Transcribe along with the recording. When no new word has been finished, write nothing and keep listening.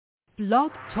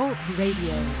Blog Talk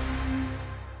Radio.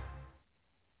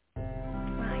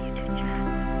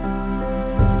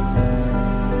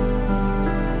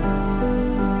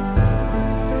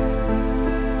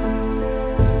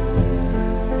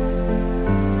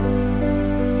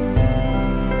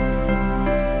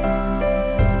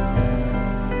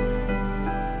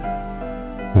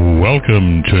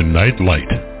 Welcome to Nightlight.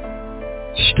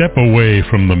 Step away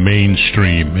from the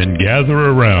mainstream and gather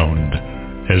around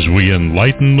as we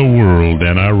enlighten the world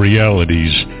and our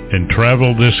realities and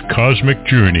travel this cosmic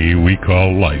journey we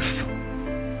call life.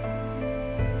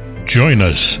 Join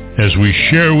us as we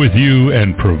share with you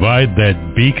and provide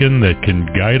that beacon that can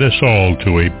guide us all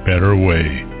to a better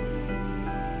way.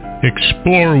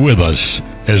 Explore with us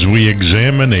as we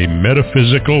examine a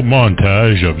metaphysical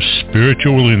montage of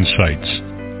spiritual insights,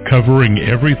 covering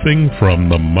everything from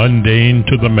the mundane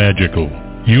to the magical,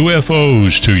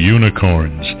 UFOs to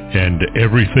unicorns, and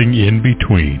everything in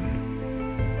between.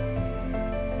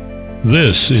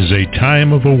 This is a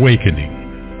time of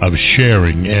awakening, of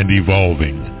sharing and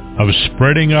evolving, of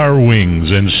spreading our wings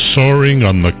and soaring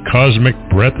on the cosmic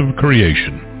breath of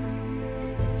creation.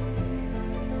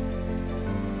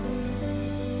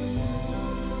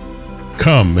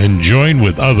 Come and join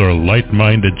with other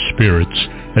light-minded spirits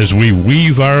as we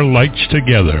weave our lights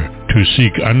together to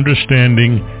seek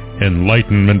understanding,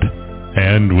 enlightenment,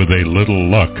 and with a little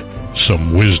luck,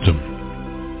 some wisdom.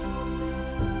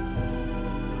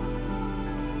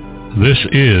 This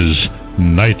is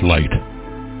Nightlight,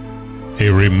 a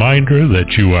reminder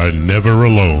that you are never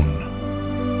alone.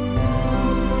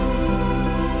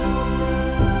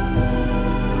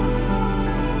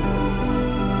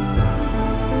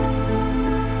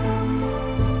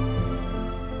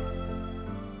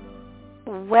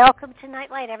 Welcome to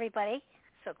Nightlight, everybody.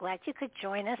 So glad you could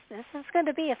join us. This is going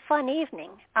to be a fun evening.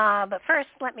 But first,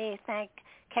 let me thank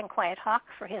Ken Quiet Hawk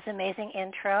for his amazing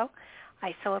intro.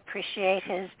 I so appreciate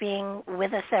his being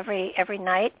with us every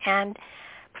night. And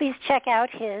please check out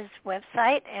his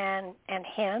website and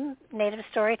him. Native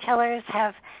storytellers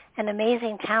have an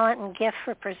amazing talent and gift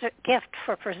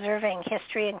for preserving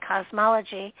history and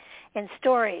cosmology in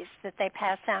stories that they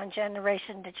pass down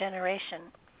generation to generation.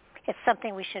 It's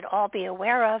something we should all be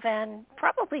aware of and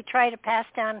probably try to pass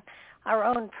down our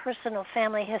own personal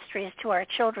family histories to our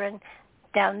children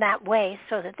down that way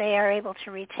so that they are able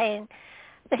to retain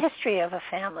the history of a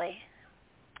family.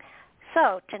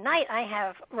 So tonight I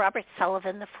have Robert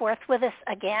Sullivan IV with us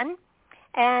again,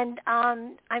 and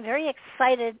I'm very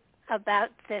excited about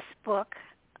this book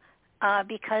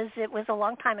because it was a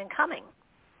long time in coming.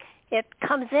 It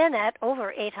comes in at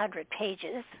over 800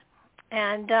 pages.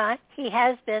 And he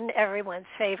has been everyone's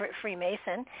favorite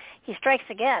Freemason. He strikes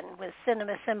again with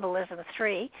Symbolism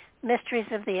 3, Mysteries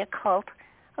of the Occult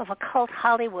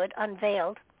Hollywood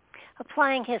Unveiled.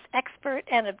 Applying his expert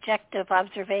and objective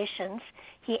observations,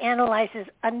 he analyzes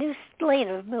a new slate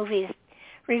of movies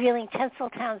revealing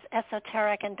Tinseltown's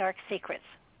esoteric and dark secrets.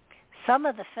 Some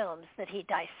of the films that he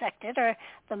dissected are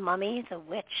The Mummy, The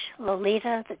Witch,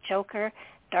 Lolita, The Joker,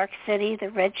 Dark City, The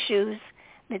Red Shoes,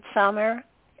 Midsommar,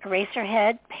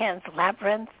 Eraserhead, Pan's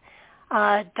Labyrinth,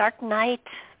 Dark Knight,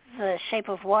 The Shape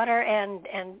of Water,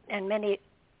 and many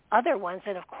other ones,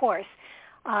 and of course,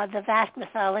 the vast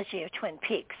mythology of Twin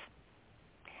Peaks.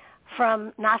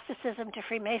 From Gnosticism to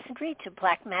Freemasonry to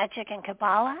Black Magic and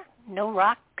Kabbalah, no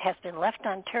rock has been left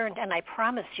unturned, and I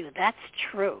promise you that's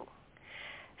true.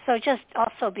 So just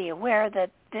also be aware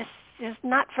that this is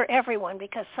not for everyone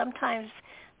because sometimes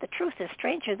the truth is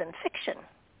stranger than fiction.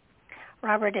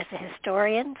 Robert is a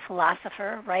historian,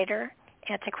 philosopher, writer,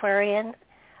 antiquarian,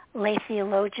 lay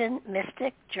theologian,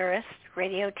 mystic, jurist,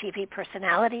 radio, TV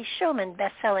personality, showman,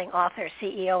 best-selling author,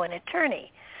 CEO, and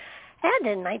attorney. And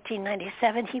in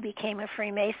 1997, he became a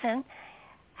Freemason,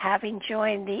 having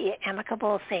joined the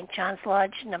Amicable St. John's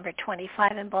Lodge number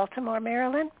 25 in Baltimore,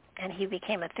 Maryland, and he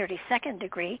became a 32nd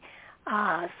degree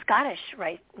Scottish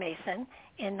Rite Mason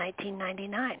in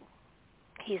 1999.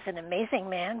 He's an amazing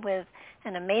man with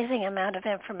an amazing amount of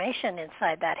information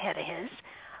inside that head of his.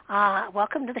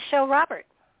 Welcome to the show, Robert.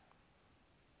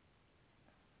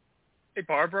 Hey,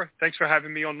 Barbara. Thanks for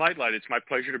having me on Nightlight. It's my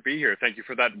pleasure to be here. Thank you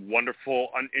for that wonderful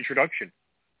introduction.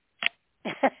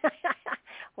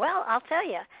 Well, I'll tell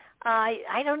you.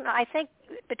 I don't know. I think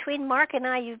between Mark and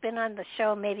I, you've been on the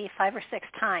show maybe 5 or 6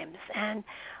 times, and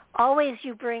always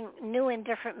you bring new and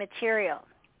different material.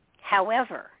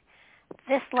 However,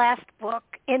 this last book,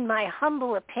 in my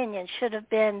humble opinion, should have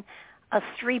been a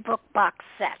 3-book box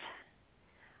set.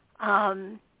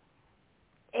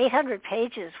 800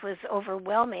 pages was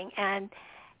overwhelming, and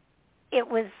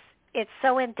it's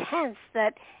so intense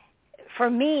that for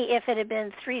me, if it had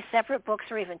been 3 separate books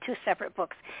or even 2 separate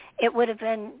books, it would have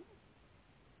been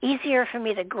easier for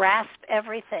me to grasp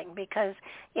everything because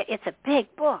it's a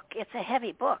big book. It's a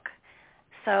heavy book.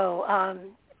 So,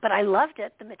 but I loved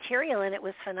it. The material in it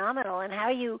was phenomenal, and how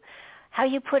you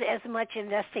put as much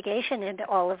investigation into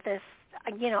all of this,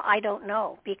 I don't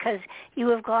know, because you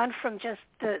have gone from just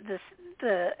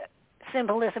the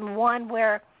Symbolism 1,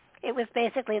 where it was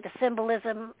basically the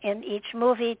symbolism in each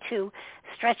movie, to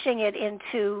stretching it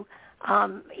into,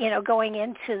 going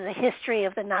into the history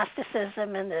of the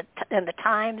Gnosticism and the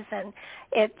times, and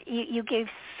you gave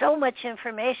so much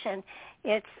information.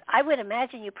 I would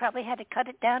imagine you probably had to cut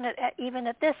it down even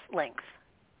at this length.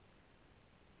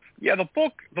 Yeah, the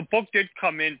book did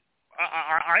come in.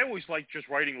 I always like just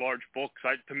writing large books.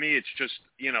 To me, it's just,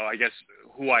 I guess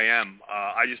who I am.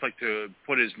 I just like to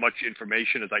put as much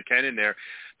information as I can in there.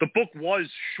 The book was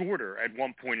shorter at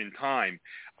one point in time,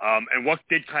 and what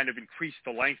did kind of increase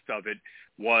the length of it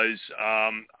was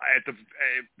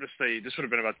let's say this would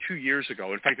have been about 2 years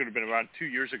ago. In fact, it would have been around 2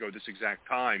 years ago this exact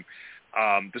time.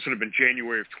 This would have been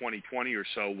January of 2020 or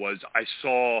so. I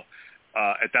saw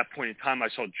at that point in time, I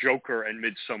saw Joker and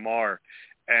Midsommar.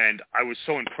 And I was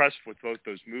so impressed with both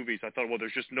those movies. I thought, well,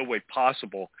 there's just no way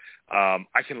possible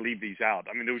I can leave these out.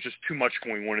 I mean, there was just too much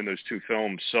going on in those 2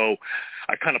 films. So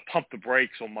I kind of pumped the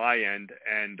brakes on my end,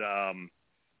 and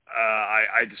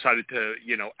I decided to,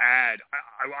 add.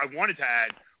 I wanted to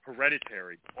add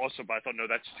Hereditary also, but I thought, no,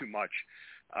 that's too much.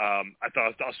 I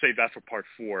thought I'll save that for part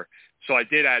 4. So I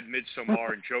did add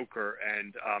Midsommar and Joker,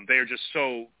 and they are just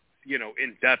so,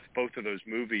 in depth, both of those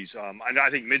movies. I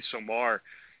think Midsommar,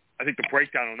 I think the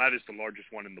breakdown on that is the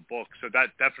largest one in the book, so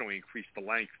that definitely increased the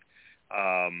length.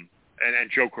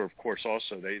 And Joker, of course,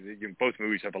 also. They both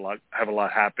movies have a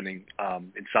lot happening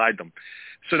inside them,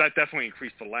 so that definitely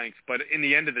increased the length. But in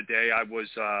the end of the day, I was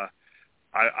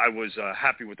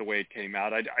happy with the way it came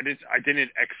out. I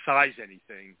didn't excise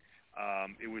anything.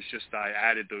 It was just I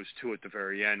added those 2 at the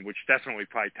very end, which definitely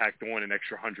probably tacked on an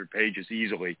extra 100 pages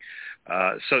easily.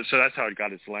 So that's how it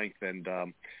got its length, and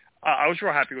I was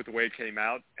real happy with the way it came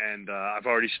out, and I've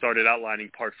already started outlining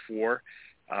part 4.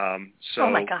 So,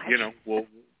 oh my gosh.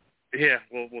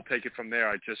 We'll take it from there.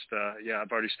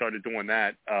 I've already started doing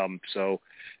that. So,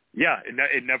 yeah,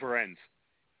 it never ends.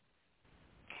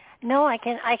 No, I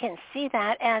can see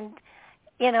that, and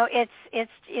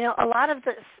it's a lot of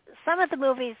some of the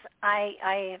movies I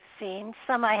have seen,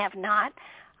 some I have not.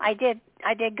 I did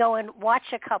go and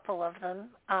watch a couple of them,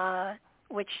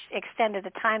 which extended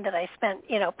the time that I spent,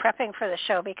 prepping for the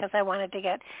show, because I wanted to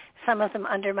get some of them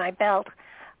under my belt.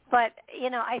 But,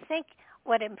 I think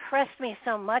what impressed me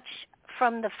so much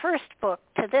from the first book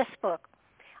to this book,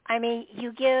 I mean,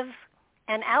 you give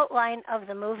an outline of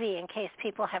the movie in case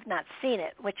people have not seen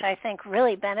it, which I think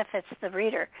really benefits the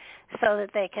reader so that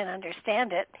they can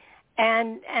understand it.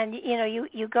 And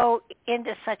you go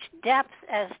into such depth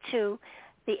as to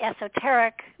the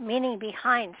esoteric meaning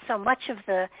behind so much of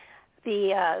the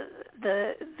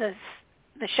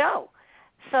show,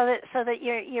 so that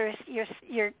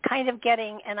you're kind of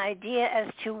getting an idea as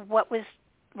to what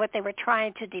they were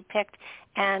trying to depict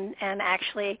and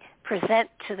actually present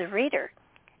to the reader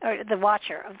or the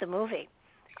watcher of the movie.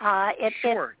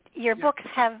 Your books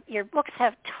have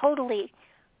totally,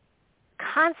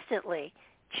 constantly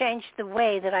changed the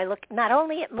way that I look not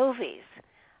only at movies,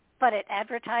 but at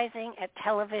advertising, at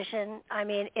television. I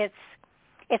mean,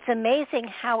 it's amazing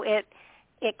how it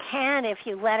can, if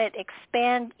you let it,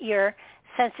 expand your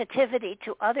sensitivity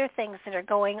to other things that are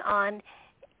going on,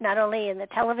 not only in the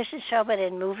television show, but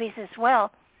in movies as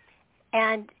well.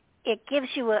 And it gives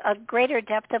you a greater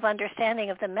depth of understanding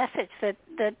of the message that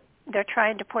they're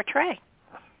trying to portray.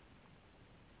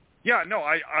 Yeah, no,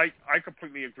 I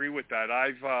completely agree with that.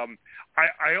 I've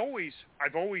always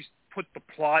put the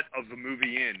plot of the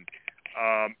movie in,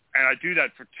 and I do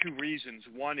that for 2 reasons.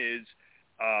 One is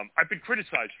I've been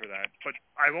criticized for that, but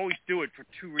I always do it for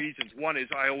 2 reasons. One is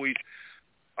I always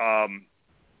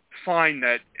find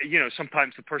that,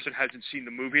 sometimes the person hasn't seen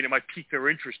the movie and it might pique their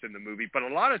interest in the movie, but a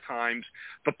lot of times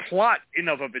the plot in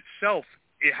of itself,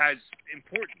 it has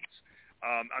importance.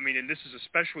 I mean, and this is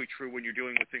especially true when you're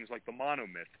dealing with things like the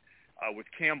monomyth with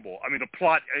Campbell. I mean, the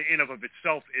plot in of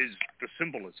itself is the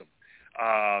symbolism.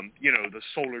 The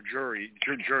solar journey,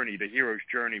 the hero's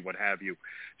journey, what have you.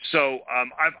 So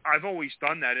I've always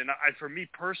done that, and for me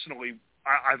personally,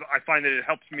 I find that it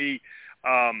helps me,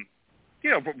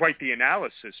 write the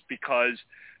analysis, because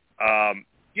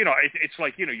it's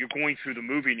like, you're going through the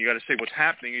movie and you got to say what's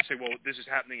happening. You say, well, this is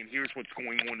happening and here's what's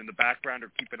going on in the background,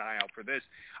 or keep an eye out for this.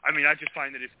 I mean, I just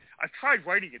find that if I've tried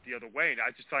writing it the other way, and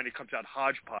I just find it comes out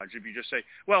hodgepodge. If you just say,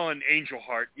 well, in Angel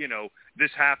Heart,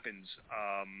 this happens,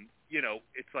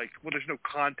 it's like, well, there's no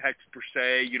context per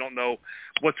se. You don't know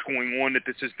what's going on, that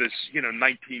this is this,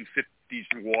 1950s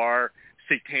noir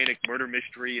satanic murder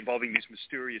mystery involving these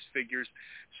mysterious figures.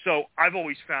 So I've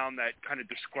always found that kind of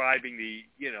describing the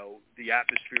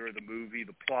atmosphere of the movie,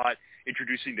 the plot,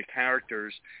 introducing the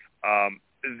characters,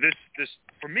 this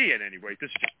for me at any rate, this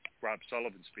is just Rob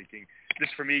Sullivan speaking, this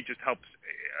for me just helps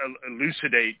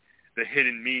elucidate the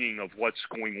hidden meaning of what's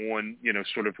going on,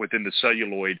 sort of within the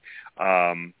celluloid.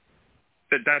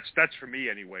 That's for me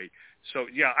anyway. So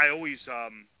yeah, I always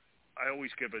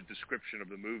give a description of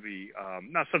the movie.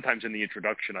 Now, sometimes in the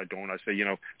introduction I don't. I say,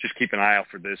 just keep an eye out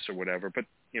for this or whatever. But,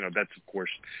 that's, of course,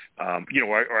 or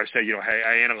I say, hey,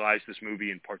 I analyzed this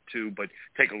movie in part 2, but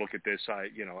take a look at this.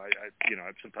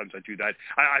 Sometimes I do that.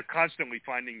 I'm constantly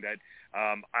finding that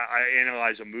I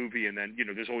analyze a movie and then,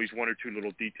 there's always one or two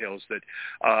little details that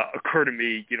occur to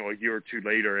me, a year or two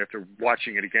later after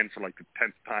watching it again for like the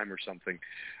 10th time or something.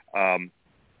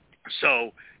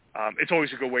 It's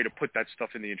always a good way to put that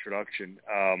stuff in the introduction.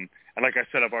 And like I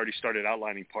said, I've already started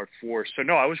outlining part 4. So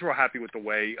no, I was real happy with the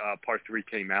way part 3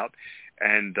 came out,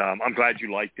 and I'm glad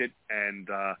you liked it. And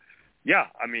I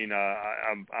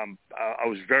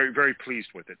was very, very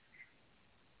pleased with it.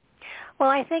 Well,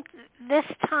 I think this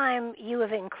time you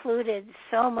have included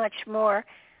so much more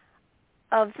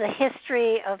of the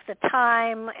history of the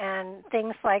time and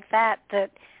things like that.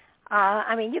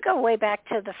 You go way back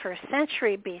to the 1st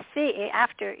century BC.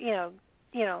 After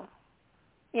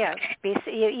BC.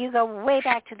 You go way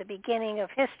back to the beginning of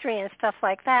history and stuff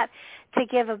like that to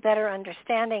give a better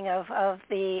understanding of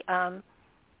the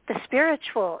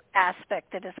spiritual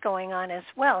aspect that is going on as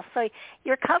well. So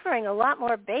you're covering a lot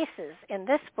more bases in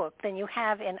this book than you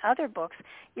have in other books.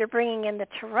 You're bringing in the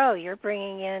tarot. You're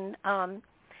bringing in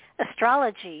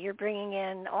astrology. You're bringing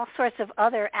in all sorts of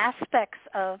other aspects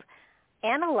of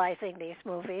analyzing these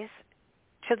movies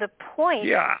to the point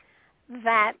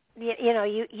that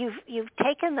you've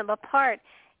taken them apart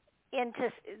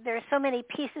into. There are so many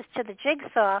pieces to the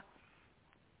jigsaw.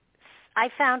 I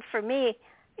found for me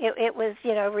it was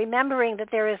remembering that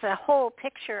there is a whole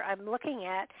picture I'm looking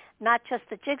at, not just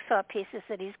the jigsaw pieces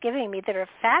that he's giving me that are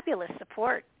fabulous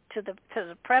support to the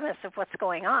premise of what's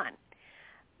going on.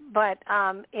 But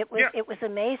it was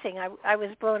amazing. I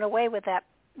was blown away with that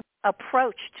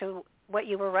approach to what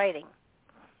you were writing.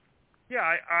 Yeah,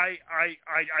 I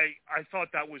thought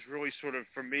that was really sort of,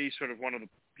 for me, sort of one of the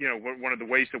one of the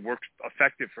ways that worked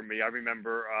effective for me. I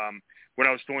remember when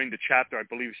I was doing the chapter, I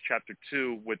believe it's chapter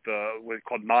 2 with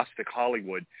called Gnostic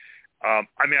Hollywood. I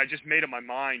just made up my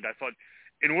mind. I thought,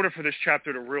 in order for this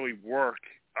chapter to really work,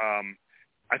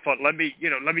 I thought, let me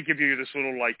give you this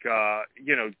little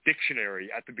dictionary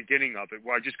at the beginning of it,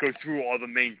 where I just go through all the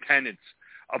main tenets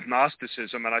of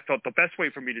Gnosticism. And I thought the best way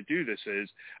for me to do this is,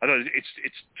 I thought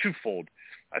it's twofold.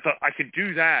 I thought I could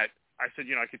do that. I said,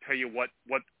 I could tell you what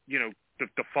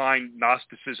define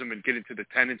Gnosticism and get into the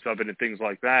tenets of it and things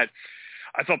like that.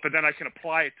 I thought, but then I can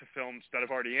apply it to films that I've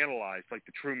already analyzed, like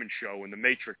The Truman Show and The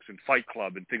Matrix and Fight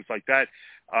Club and things like that.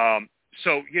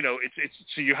 So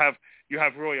you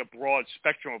have really a broad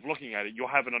spectrum of looking at it. You'll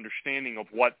have an understanding of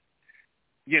what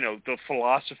the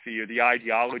philosophy or the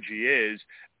ideology is,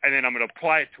 and then I'm going to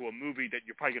apply it to a movie that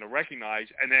you're probably going to recognize.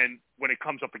 And then when it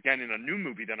comes up again in a new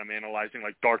movie that I'm analyzing,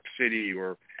 like Dark City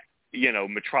or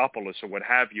Metropolis or what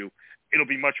have you, it'll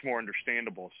be much more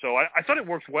understandable. So I thought it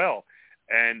worked well.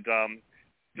 And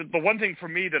the one thing for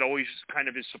me that always kind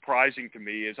of is surprising to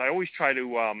me is I always try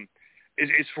to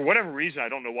is for whatever reason, I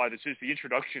don't know why this is, the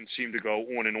introductions seem to go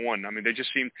on and on. I mean, they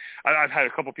just seem. I've had a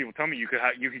couple of people tell me you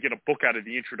could get a book out of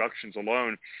the introductions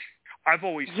alone. I've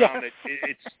always found that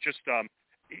it's just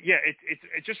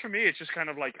it's just, for me, it's just kind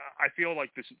of like, I feel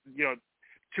like this, you're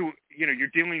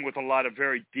dealing with a lot of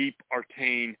very deep,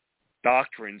 arcane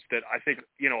doctrines that I think,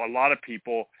 a lot of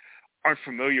people aren't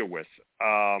familiar with,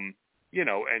 and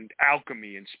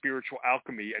alchemy and spiritual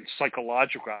alchemy and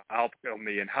psychological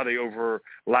alchemy and how they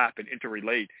overlap and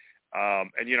interrelate.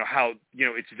 And, how,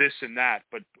 it's this and that,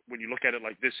 but when you look at it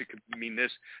like this, it could mean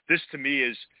this. This to me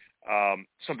is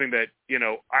something that,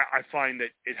 I find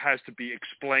that it has to be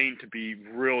explained to be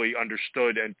really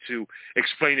understood and to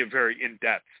explain it very in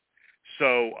depth.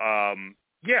 So,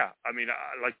 Yeah, I mean,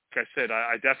 like I said,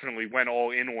 I definitely went all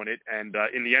in on it, and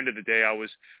in the end of the day, I was,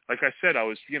 like I said,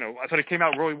 I thought it came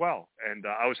out really well, and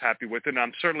I was happy with it. And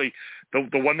I'm certainly the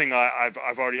one thing I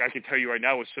can tell you right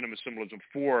now with Cinema Symbolism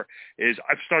 4 is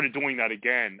I've started doing that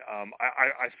again.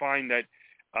 I find that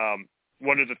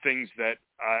one of the things that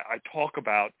I talk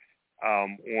about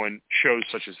on shows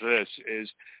such as this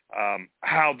is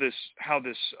how this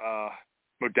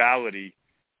modality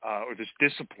or this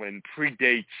discipline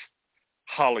predates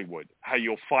Hollywood, how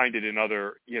you'll find it in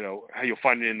other, how you'll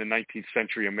find it in the 19th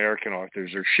century American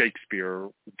authors or Shakespeare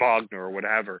or Wagner or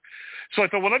whatever. So I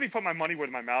thought, well, let me put my money where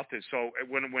my mouth is. So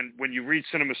when you read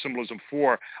Cinema Symbolism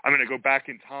 4, I'm going to go back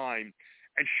in time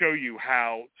and show you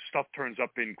how stuff turns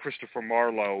up in Christopher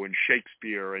Marlowe and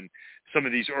Shakespeare and some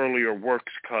of these earlier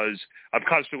works, because I'm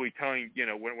constantly telling,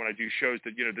 when I do shows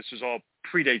that, this is all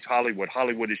predates Hollywood.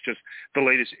 Hollywood is just the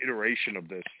latest iteration of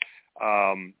this.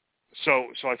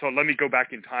 So I thought, let me go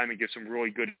back in time and give some really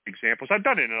good examples. I've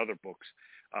done it in other books.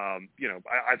 I've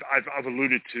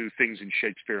alluded to things in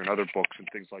Shakespeare and other books and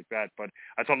things like that. But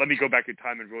I thought, let me go back in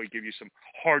time and really give you some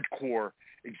hardcore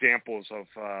examples of,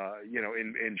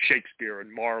 in Shakespeare and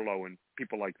Marlowe and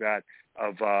people like that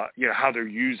of, how they're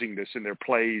using this in their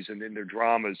plays and in their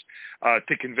dramas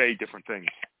to convey different things.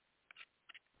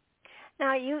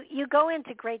 Now, you go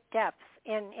into great depth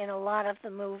in a lot of the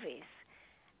movies,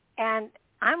 and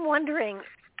I'm wondering,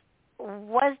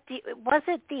 was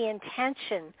it the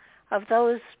intention of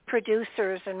those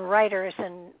producers and writers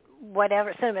and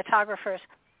whatever, cinematographers,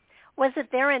 was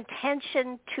it their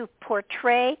intention to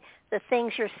portray the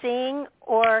things you're seeing?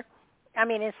 Or, I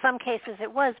mean, in some cases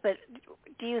it was, but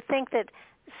do you think that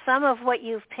some of what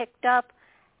you've picked up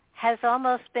has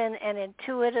almost been an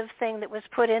intuitive thing that was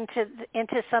put into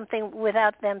something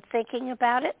without them thinking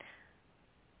about it?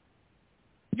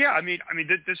 Yeah, I mean,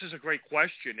 this is a great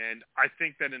question, and I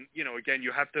think that, again,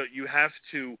 you have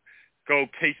to go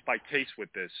case by case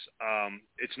with this.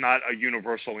 It's not a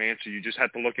universal answer. You just have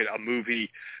to look at a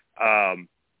movie, on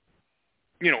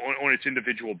its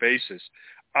individual basis.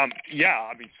 Yeah,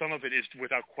 I mean, some of it is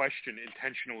without question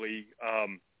intentionally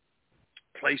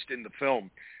placed in the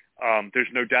film. There's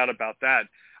no doubt about that.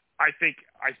 I think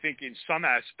in some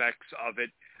aspects of it,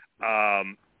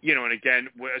 and again,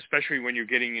 especially when you're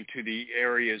getting into the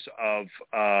areas of,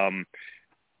 where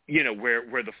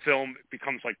the film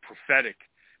becomes like prophetic,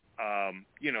 I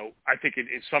think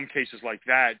in some cases like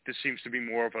that, this seems to be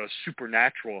more of a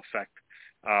supernatural effect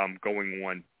going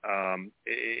on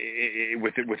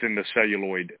within the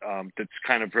celluloid that's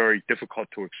kind of very difficult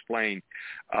to explain.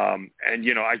 And,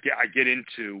 I get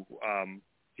into,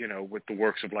 with the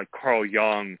works of like Carl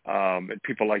Jung and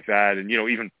people like that, and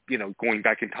even going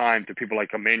back in time to people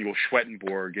like Emanuel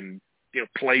Swedenborg and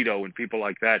Plato and people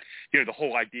like that. The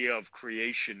whole idea of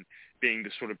creation being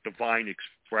the sort of divine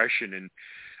expression, and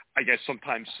I guess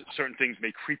sometimes certain things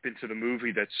may creep into the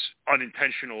movie that's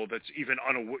unintentional, that's even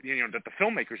that the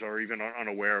filmmakers are even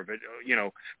unaware of it.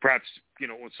 Perhaps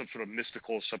on some sort of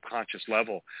mystical subconscious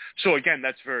level. So again,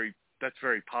 that's very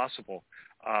possible.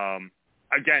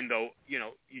 Again, though,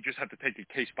 you just have to take it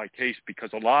case by case,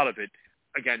 because a lot of it,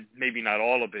 again, maybe not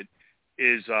all of it,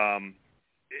 is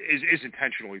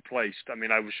intentionally placed. I mean,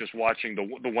 I was just watching the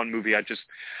one movie I just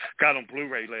got on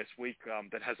Blu-ray last week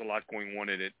that has a lot going on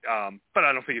in it, but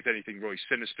I don't think it's anything really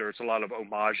sinister. It's a lot of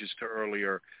homages to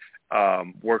earlier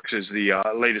works, as the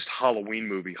latest Halloween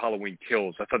movie, Halloween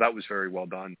Kills. I thought that was very well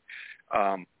done.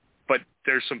 But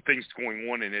there's some things going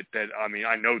on in it that, I mean,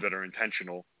 I know that are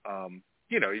intentional. I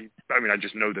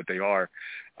just know that they are.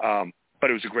 But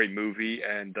it was a great movie,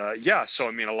 and so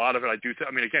a lot of it I do.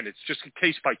 Again, it's just a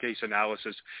case-by-case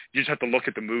analysis. You just have to look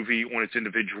at the movie on its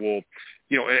individual,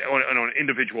 on an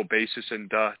individual basis, and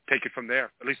take it from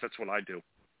there. At least that's what I do.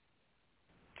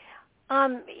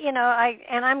 I'm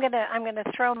gonna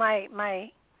throw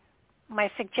my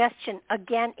suggestion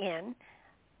again in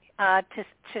to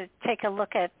take a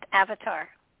look at Avatar.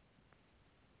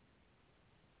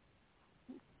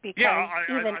 Because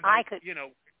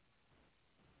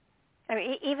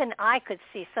even I could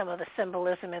see some of the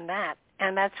symbolism in that,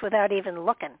 and that's without even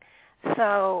looking.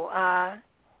 So, I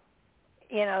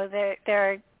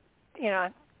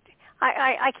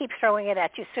keep throwing it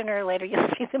at you. Sooner or later, you'll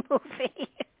see the movie.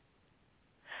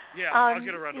 Yeah, I'll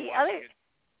get around to watching it.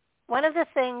 One of the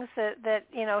things that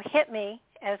hit me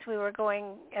as we were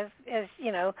going, as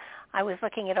I was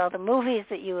looking at all the movies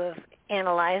that you have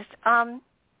analyzed.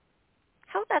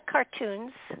 How about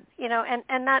cartoons,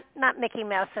 and not Mickey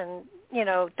Mouse and,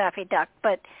 Daffy Duck,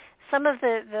 but some of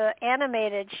the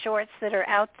animated shorts that are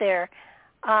out there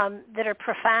that are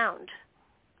profound.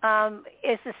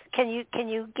 Can you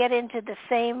get into the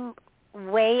same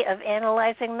way of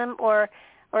analyzing them, or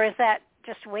is that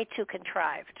just way too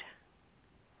contrived?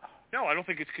 No, I don't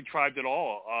think it's contrived at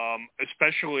all.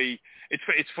 Especially,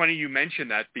 it's funny you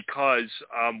mentioned that because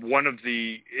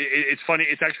it's funny.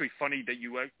 It's actually funny that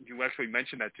you actually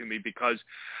mentioned that to me, because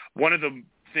one of the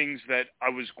things that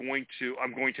I'm going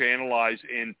to analyze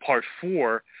in part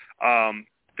 4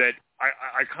 that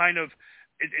I kind of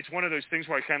it's one of those things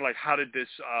where I kind of like, how did this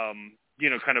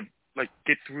kind of like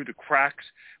get through the cracks,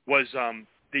 was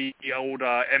the old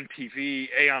MTV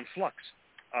Aeon Flux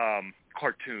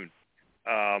cartoon.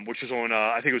 Which was on,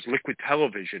 I think it was Liquid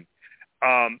Television.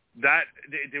 There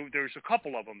was a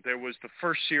couple of them. There was the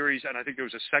first series, and I think there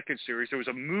was a second series. There was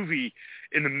a movie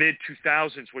in the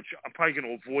mid-2000s, which I'm probably going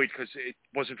to avoid because it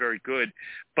wasn't very good.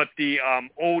 But the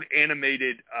old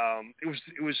animated, it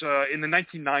was in the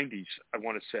 1990s, I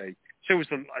want to say. So it was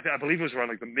I believe it was around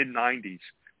like the mid-90s,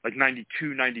 like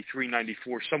 92, 93,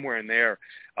 94, somewhere in there.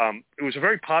 It was a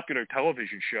very popular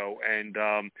television show, and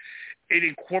it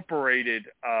incorporated.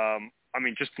 I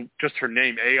mean, just her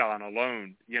name, Aeon,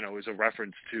 alone, is a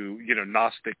reference to,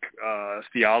 Gnostic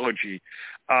theology.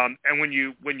 And when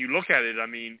you look at it, I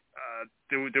mean,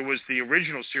 there was the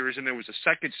original series and there was a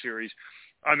second series.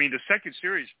 I mean, the second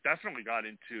series definitely got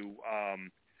into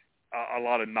a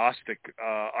lot of Gnostic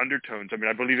undertones. I mean,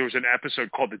 I believe there was an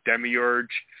episode called The Demiurge.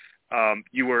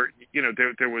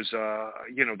 There was,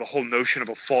 the whole notion of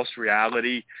a false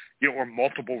reality, or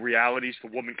multiple realities. The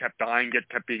woman kept dying, yet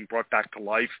kept being brought back to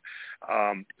life.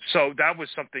 So that was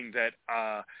something that,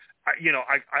 I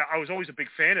was always a big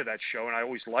fan of that show, and I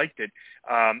always liked it.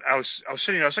 I was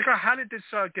sitting there, I was like, oh, how did this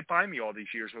get by me all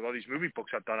these years with all these movie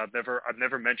books I've done? I've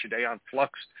never mentioned Aeon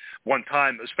Flux one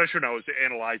time, especially when I was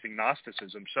analyzing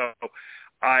Gnosticism. So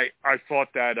I thought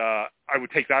that I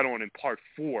would take that on in part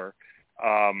 4.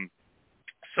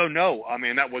 So no, I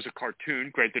mean, that was a cartoon.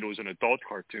 Granted, it was an adult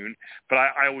cartoon, but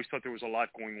I always thought there was a lot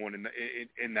going on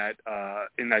in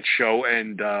that show,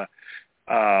 and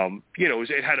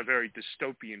it had a very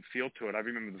dystopian feel to it. I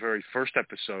remember the very first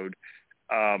episode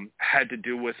had to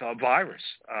do with a virus,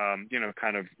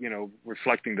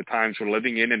 reflecting the times we're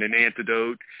living in, and an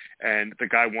antidote. And the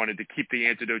guy wanted to keep the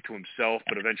antidote to himself,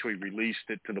 but eventually released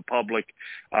it to the public.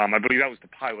 I believe that was the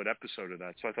pilot episode of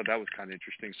that. So I thought that was kind of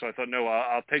interesting. So I thought, no,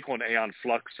 I'll take on Aeon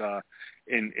Flux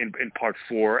in part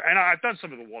 4. And I've done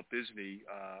some of the Walt Disney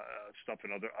stuff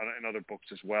in other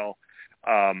books as well.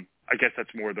 I guess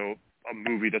that's more though a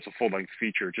movie that's a full-length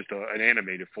feature, just an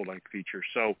animated full-length feature.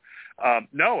 So,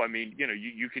 no, I mean,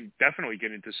 you can definitely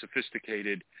get into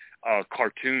sophisticated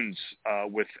cartoons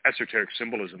with esoteric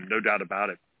symbolism, no doubt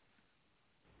about it.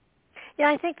 Yeah,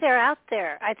 I think they're out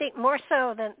there. I think more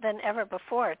so than ever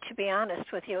before, to be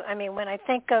honest with you. I mean, when I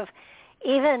think of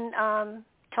even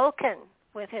Tolkien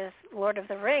with his Lord of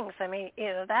the Rings, I mean,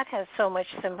 that has so much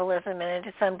symbolism in it.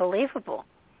 It's unbelievable.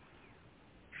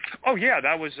 Oh, yeah,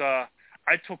 that was...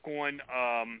 I took on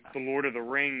the Lord of the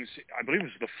Rings. I believe it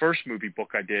was the first movie book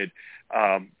I did.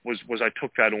 Was I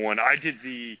took that on?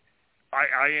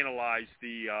 I analyzed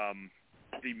the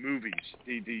movies,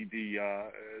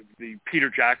 the Peter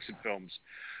Jackson films.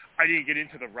 I didn't get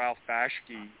into the Ralph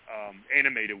Bakshi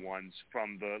animated ones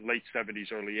from the late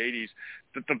 70s, early 80s.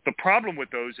 The problem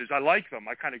with those is I like them.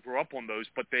 I kind of grew up on those,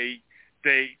 but they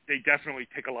definitely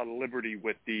take a lot of liberty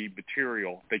with the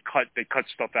material. They cut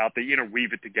stuff out. They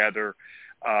interweave it together,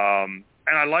 and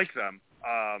I like them.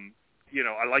 I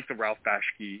like the Ralph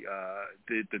Bakshi,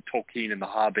 the Tolkien and the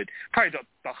Hobbit. Probably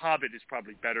the Hobbit is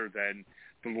probably better than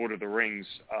the Lord of the Rings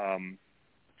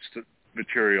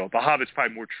material. The Hobbit's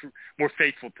probably more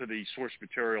faithful to the source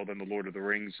material than the Lord of the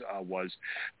Rings was.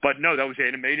 But no, that was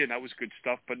animated and that was good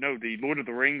stuff. But no, the Lord of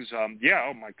the Rings, yeah,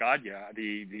 oh my God, yeah,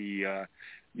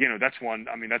 that's one.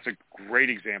 I mean, that's a great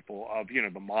example of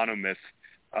the monomyth,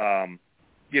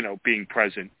 being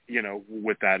present,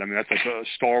 with that. I mean, that's like a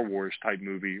Star Wars type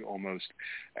movie almost.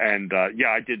 And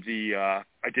I did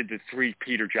the 3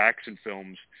 Peter Jackson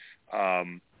films.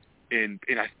 In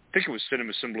I think it was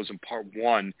Cinema Symbolism Part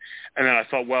 1, and then I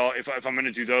thought, well, if I'm going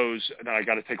to do those, then I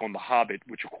got to take on The Hobbit,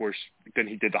 which of course then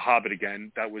he did The Hobbit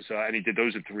again. That was and he did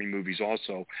those in 3 movies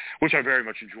also, which I very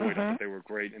much enjoyed. I thought they were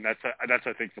great, and that's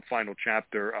I think the final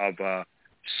chapter of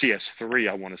CS3.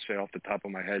 I want to say off the top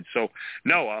of my head. So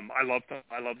no, I love the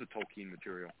Tolkien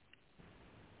material.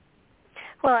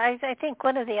 Well, I think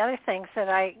one of the other things that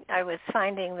I was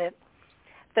finding that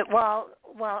while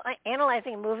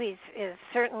analyzing movies is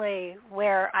certainly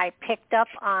where I picked up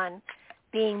on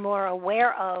being more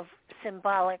aware of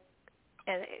symbolic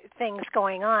things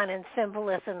going on and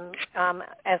symbolism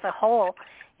as a whole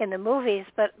in the movies,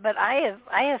 but I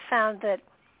have found that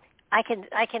I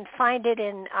can find it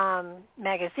in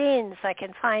magazines. I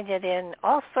can find it in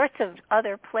all sorts of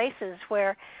other places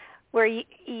where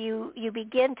you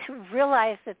begin to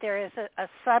realize that there is a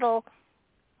subtle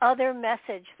other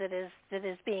message that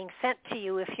is being sent to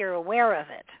you if you're aware of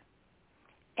it.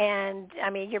 And I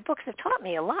mean, your books have taught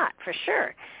me a lot, for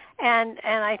sure. And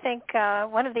I think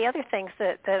one of the other things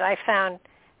that I found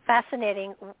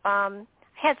fascinating, I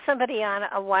had somebody on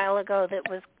a while ago that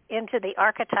was into the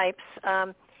archetypes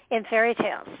in fairy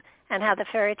tales and how the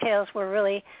fairy tales were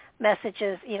really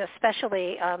messages,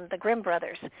 especially the Grimm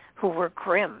brothers, who were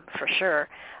grim for sure.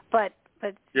 But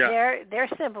their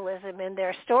symbolism in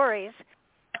their stories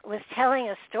was telling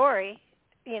a story,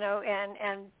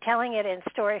 and telling it in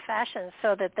story fashion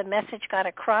so that the message got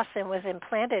across and was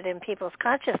implanted in people's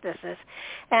consciousnesses.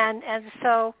 And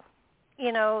so,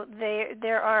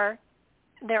 there are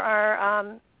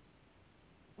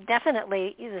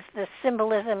definitely the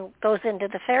symbolism goes into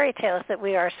the fairy tales that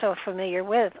we are so familiar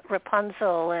with,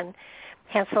 Rapunzel and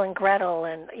Hansel and Gretel,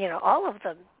 and all of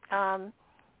them,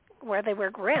 where they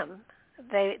were grim.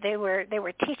 They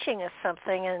were teaching us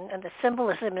something, and the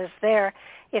symbolism is there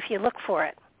if you look for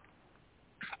it.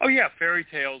 Oh yeah, fairy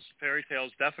tales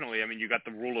definitely. I mean, you got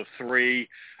the rule of three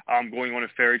going on in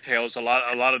fairy tales. A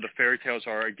lot of the fairy tales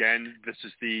are, again, this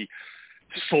is the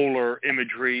solar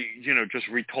imagery, just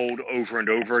retold over and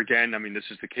over again. I mean,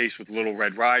 this is the case with Little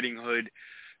Red Riding Hood.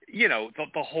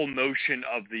 The whole notion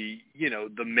of the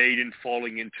maiden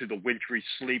falling into the wintry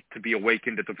sleep to be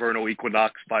awakened at the vernal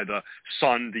equinox by the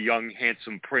sun, the young,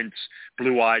 handsome prince,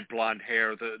 blue-eyed, blonde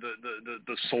hair,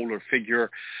 the solar figure.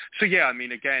 So yeah, I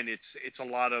mean, again, it's a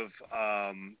lot of,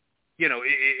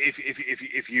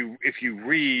 if you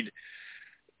read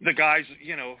the guys,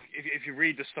 if you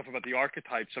read the stuff about the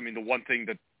archetypes, I mean, the one thing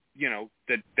that,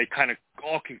 that they kind of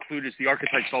all conclude is the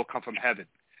archetypes all come from heaven.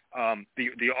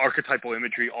 The archetypal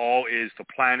imagery all is the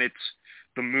planets,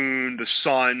 the moon, the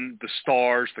sun, the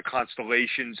stars, the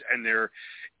constellations, and their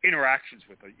interactions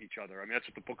with each other. I mean, that's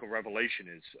what the Book of Revelation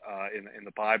is in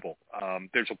the Bible.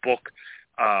 There's a book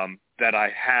that I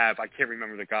have. I can't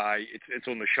remember the guy. It's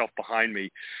on the shelf behind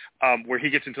me, where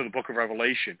he gets into the Book of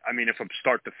Revelation. I mean, from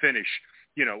start to finish,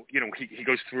 he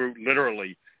goes through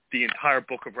literally the entire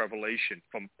Book of Revelation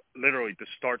from literally the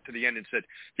start to the end, and said,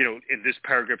 in this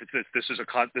paragraph it says this is the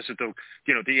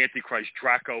Antichrist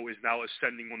Draco is now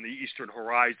ascending on the eastern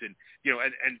horizon,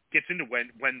 and gets into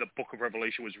when the Book of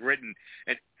Revelation was written,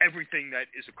 and everything that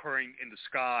is occurring in the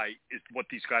sky is what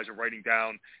these guys are writing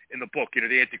down in the book. The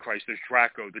Antichrist, there's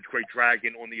Draco, the great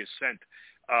dragon on the ascent,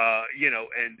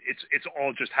 and it's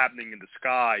all just happening in the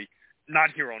sky.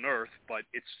 Not here on Earth, but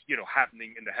it's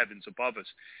happening in the heavens above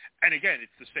us. And again,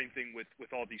 it's the same thing with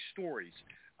all these stories.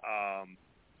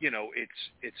 You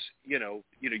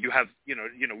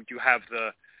have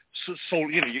the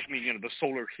the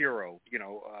solar hero,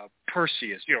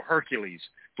 Perseus, Hercules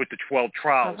with the 12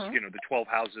 trials, the 12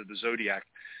 houses of the zodiac,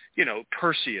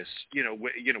 Perseus,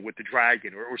 with the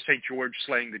dragon, or St. George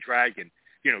slaying the dragon,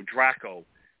 Draco.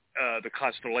 The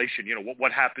constellation,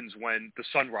 what happens when the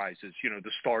sun rises,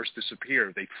 the stars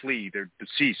disappear, they flee, they're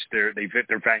deceased, they're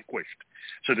vanquished.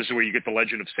 So this is where you get the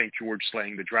legend of St. George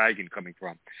slaying the dragon coming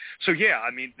from. So yeah,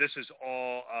 I mean, this is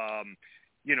all,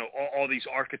 all these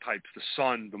archetypes, the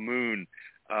sun, the moon,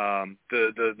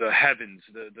 the heavens,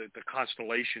 the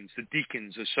constellations, the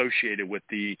deacons associated with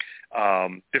the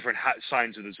different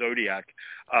signs of the zodiac.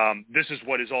 This is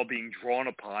what is all being drawn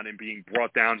upon and being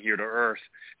brought down here to Earth,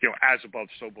 as above,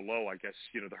 so below, I guess,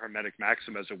 the Hermetic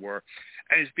maxim, as it were,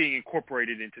 and is being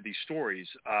incorporated into these stories,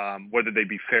 whether they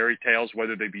be fairy tales,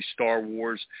 whether they be Star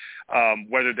Wars,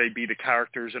 whether they be the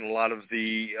characters in a lot of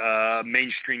the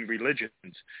mainstream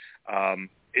religions.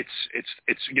 It's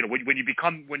when you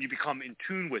become in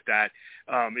tune with that,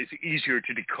 it's easier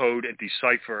to decode and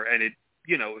decipher, and it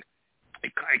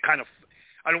kind of,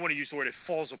 I don't want to use the word it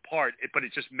falls apart, but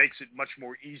it just makes it much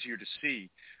more easier to see.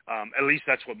 At least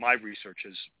that's what my research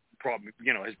has brought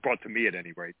to me, at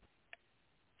any rate.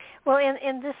 Well,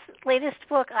 in this latest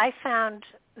book, I found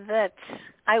that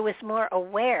I was more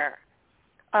aware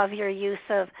of your use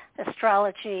of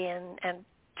astrology and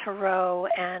tarot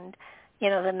and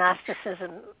the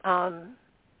Gnosticism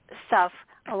stuff,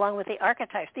 along with the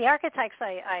archetypes. The archetypes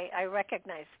I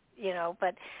recognize,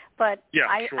 but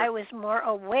yeah, sure. I was more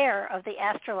aware of the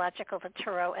astrological, the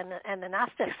tarot, and the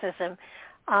Gnosticism.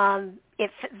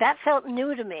 That felt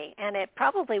new to me, and it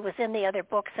probably was in the other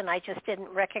books, and I just didn't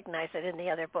recognize it in the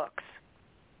other books.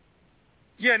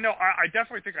 Yeah, no, I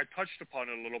definitely think I touched upon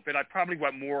it a little bit. I probably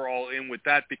went more all in with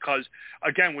that because,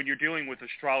 again, when you're dealing with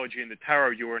astrology and the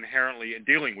tarot, you are inherently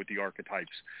dealing with the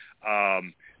archetypes.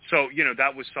 So,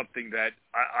 that was something that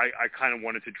I kind of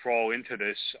wanted to draw into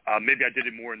this. Maybe I did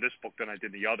it more in this book than I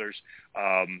did the others,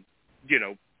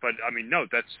 But I mean, no,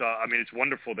 that's. It's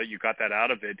wonderful that you got that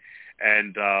out of it,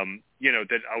 and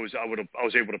that I was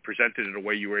able to present it in a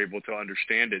way you were able to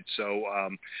understand it. So,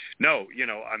 no,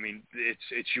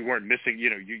 it's you weren't missing.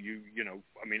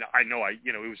 I know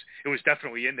it was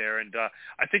definitely in there, and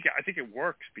I think it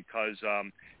works because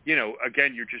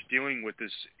again, you're just dealing with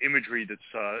this imagery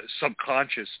that's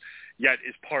subconscious, yet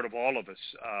is part of all of us.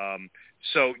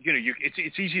 So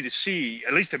it's easy to see,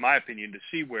 at least in my opinion, to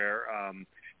see where.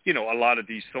 A lot of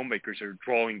these filmmakers are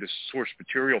drawing the source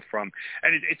material from.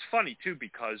 And it's funny, too,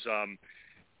 because,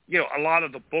 a lot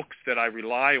of the books that I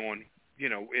rely on,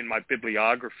 in my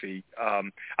bibliography,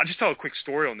 I'll just tell a quick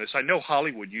story on this. I know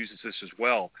Hollywood uses this as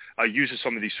well, uses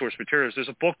some of these source materials. There's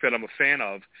a book that I'm a fan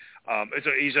of.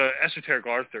 He's an esoteric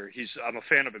author. I'm a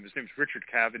fan of him. His name's Richard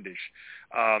Cavendish.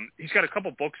 He's got a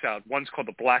couple books out. One's called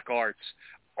The Black Arts,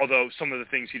 although some of the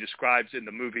things he describes in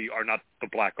the movie are not the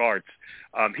black arts.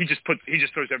 He just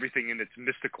throws everything in that's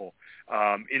mystical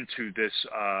into this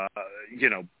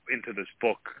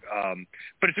book.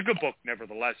 But it's a good book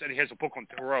nevertheless, and he has a book on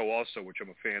tarot also, which I'm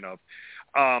a fan of.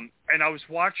 And I was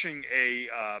watching a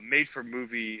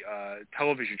made-for-movie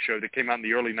television show that came out in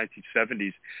the early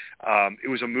 1970s. It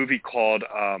was a movie called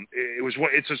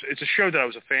it's a show that I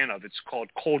was a fan of. It's called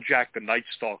Kolchak the Night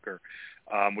Stalker.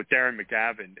 With Darren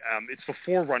McGavin. It's the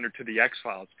forerunner to the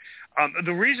X-Files.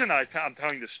 The reason I'm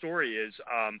telling the story is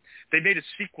they made a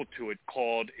sequel to it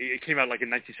it came out like in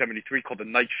 1973 called The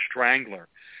Night Strangler.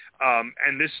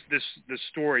 And this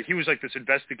story, he was like this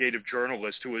investigative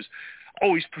journalist who was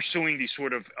always pursuing these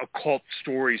sort of occult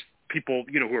stories, people,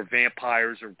 who are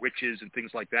vampires or witches and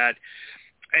things like that.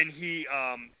 And he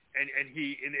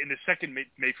in the second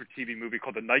made-for-TV movie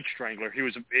called The Night Strangler, he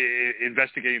was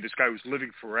investigating this guy who was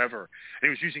living forever, and he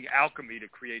was using alchemy to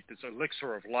create this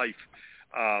elixir of life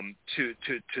to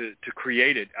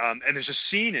create it. And there's a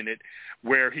scene in it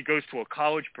where he goes to a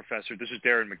college professor. This is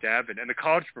Darren McGavin, and the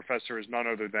college professor is none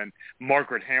other than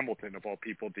Margaret Hamilton, of all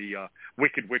people, the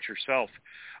Wicked Witch herself.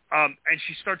 And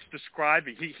she starts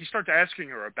describing. He starts asking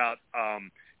her about.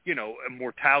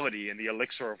 Immortality and the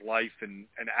elixir of life and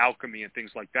alchemy and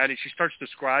things like that. And she starts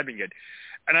describing it.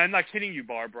 And I'm not kidding you,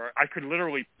 Barbara. I could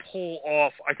literally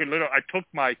I took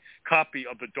my copy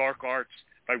of The Dark Arts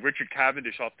by Richard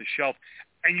Cavendish off the shelf,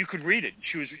 and you could read it.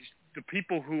 The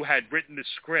people who had written the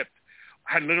script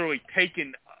had literally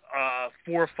taken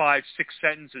 4, 5, 6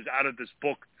 sentences out of this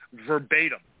book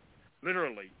verbatim,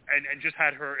 literally, and just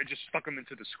had her and just stuck them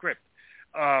into the script.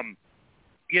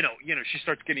 She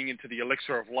starts getting into the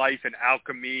elixir of life and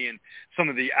alchemy and some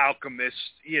of the alchemists,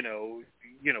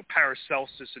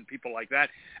 Paracelsus and people like that.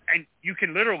 And you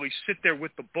can literally sit there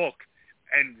with the book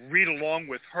and read along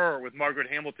with her, with Margaret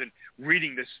Hamilton,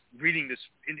 reading this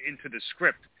into the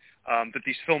script that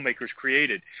these filmmakers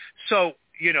created. So,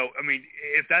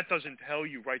 if that doesn't tell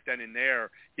you right then and there,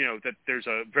 that there's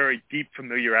a very deep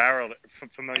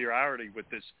familiarity with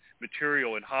this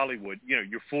material in Hollywood,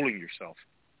 you're fooling yourself.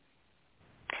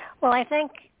 Well, I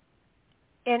think,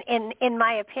 in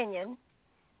my opinion,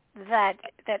 that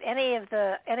any of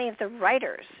the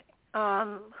writers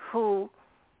who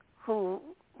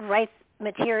write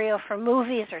material for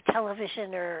movies or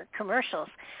television or commercials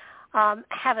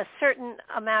have a certain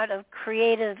amount of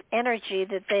creative energy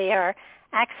that they are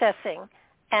accessing,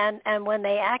 and when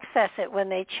they access it, when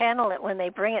they channel it, when they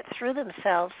bring it through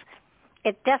themselves,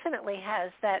 it definitely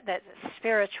has that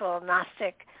spiritual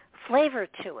Gnostic flavor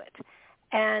to it.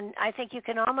 And I think you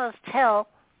can almost tell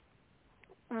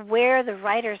where the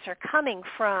writers are coming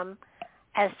from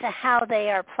as to how they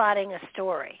are plotting a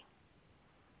story.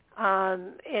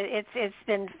 It's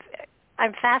been,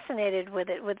 I'm fascinated with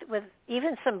it. With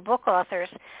even some book authors,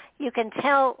 you can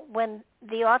tell when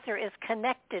the author is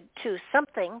connected to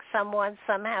something, someone,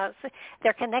 somehow.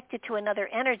 They're connected to another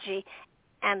energy,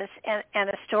 and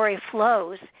a story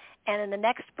flows. And in the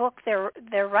next book they're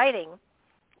writing,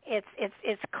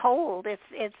 it's cold.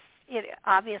 It's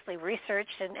obviously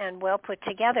researched and well put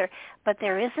together, but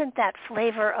there isn't that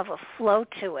flavor of a flow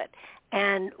to it.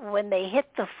 And when they hit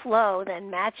the flow, then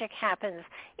magic happens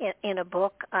in a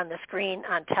book, on the screen,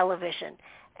 on television.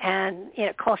 And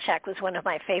Kolchak was one of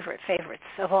my favorites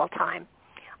of all time.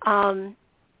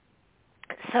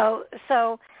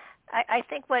 So I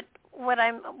think what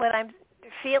I'm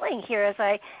feeling here as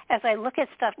I look at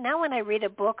stuff. Now when I read a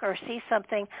book or see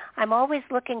something, I'm always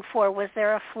looking for, was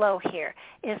there a flow here?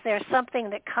 Is there something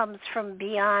that comes from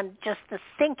beyond just the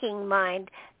thinking mind,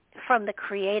 from the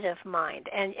creative mind?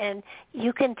 And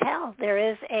you can tell there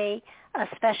is a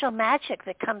special magic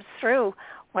that comes through,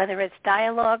 whether it's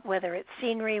dialogue, whether it's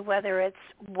scenery, whether it's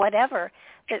whatever,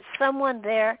 that someone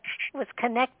there was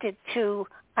connected to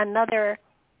another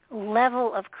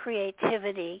level of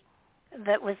creativity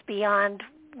that was beyond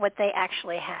what they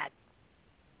actually had.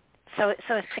 So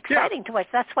it's exciting to watch.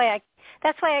 That's why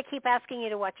I keep asking you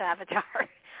to watch Avatar.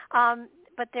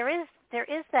 But there is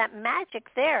that magic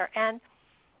there, and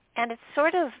it's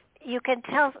sort of, you can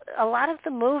tell a lot of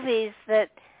the movies that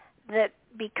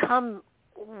become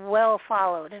well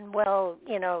followed and well,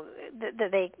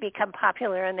 that they become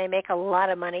popular and they make a lot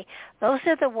of money. Those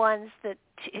are the ones that,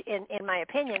 in my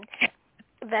opinion,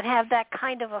 that have that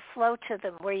kind of a flow to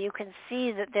them, where you can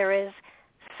see that there is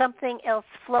something else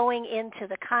flowing into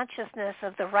the consciousness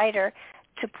of the writer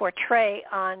to portray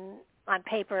on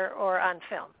paper or on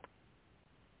film.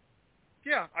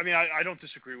 Yeah, I mean, I don't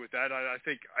disagree with that. I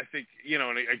think,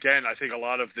 and again, I think a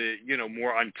lot of the,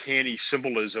 more uncanny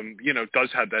symbolism,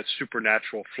 does have that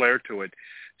supernatural flair to it.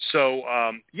 So,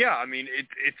 yeah, I mean,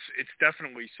 it's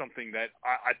definitely something that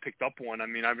I picked up on. I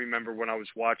mean, I remember when I was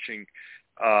watching,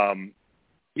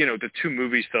 the two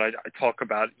movies that I talk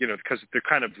about, because they're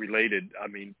kind of related. I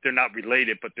mean, they're not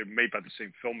related, but they're made by the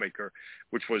same filmmaker,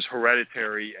 which was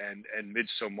Hereditary and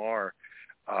Midsommar.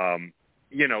 I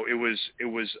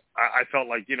felt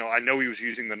like, I know he was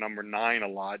using the number 9 a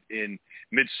lot in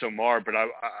Midsommar, but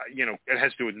it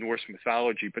has to do with Norse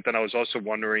mythology. But then I was also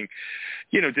wondering,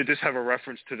 did this have a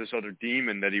reference to this other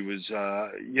demon that he was,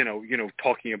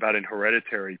 talking about in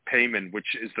Hereditary, Payman,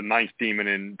 which is the 9th demon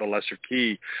in the Lesser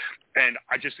Key. And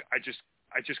I just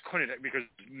couldn't, because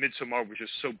Midsommar was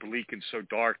just so bleak and so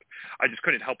dark. I just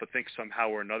couldn't help but think somehow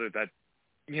or another that,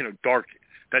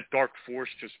 that dark force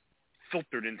just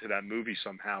filtered into that movie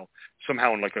somehow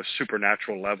on like a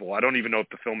supernatural level. I don't even know if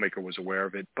the filmmaker was aware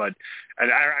of it, but and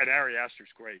Ari Aster's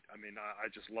great. I mean, I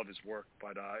just love his work,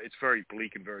 but it's very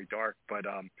bleak and very dark, but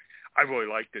I really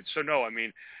liked it. So no, I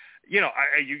mean, you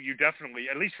definitely,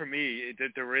 at least for me,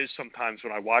 there is sometimes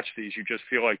when I watch these, you just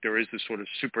feel like there is this sort of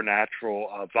supernatural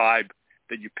vibe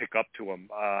that you pick up to them.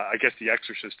 I guess The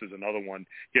Exorcist is another one,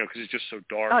 because it's just so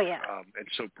dark and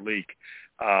so bleak.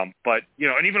 But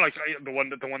and even like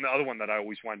the other one that I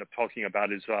always wind up talking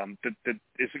about is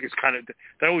it's kind of, that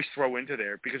I always throw into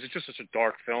there because it's just such a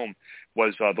dark film,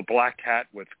 was The Black Cat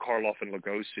with Karloff and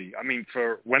Lugosi. I mean,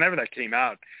 for whenever that came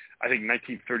out, I think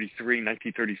 1933,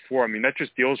 1934. I mean, that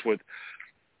just deals with,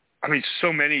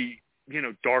 so many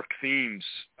dark themes,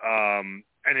 and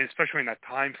especially in that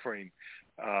time frame.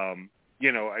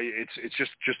 It's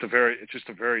just a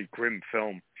very grim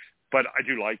film, but I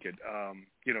do like it.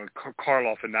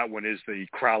 Karloff in that one is the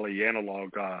Crowley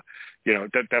analog.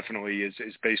 That definitely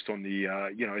is based on the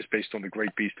is based on the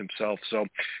great beast himself. So,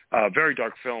 very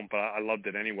dark film, but I loved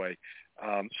it anyway.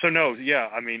 So no, yeah,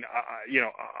 I mean,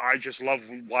 I just love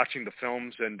watching the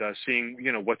films and seeing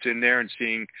what's in there and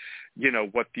seeing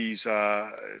what these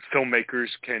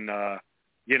filmmakers can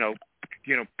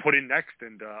put in next.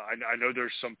 And I know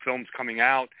there's some films coming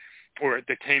out or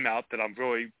that came out that I'm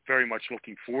really very much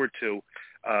looking forward to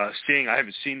seeing. I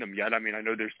haven't seen them yet. I mean, I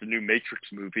know there's the new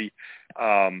Matrix movie.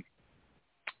 I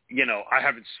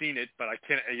haven't seen it, but I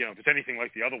can't, if it's anything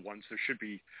like the other ones, there should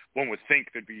be, one would think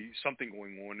there'd be something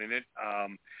going on in it.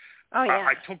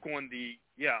 I took on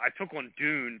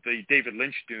Dune, the David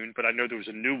Lynch Dune, but I know there was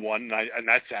a new one, and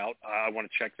that's out. I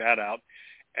want to check that out.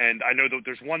 And I know that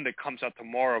there's one that comes out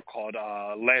tomorrow called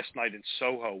Last Night in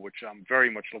Soho, which I'm very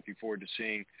much looking forward to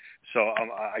seeing. So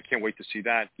I can't wait to see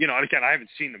that. And again, I haven't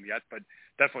seen them yet, but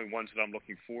definitely ones that I'm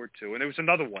looking forward to. And there was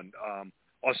another one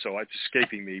also, it's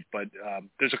escaping me, but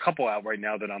there's a couple out right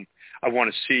now that I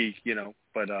want to see,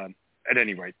 but at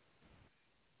any rate.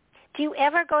 Do you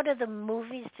ever go to the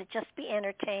movies to just be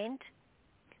entertained?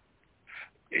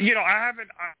 I haven't.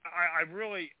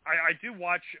 I do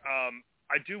watch.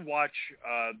 I do watch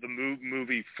the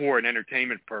movie for an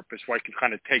entertainment purpose, where I can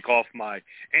kind of take off my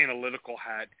analytical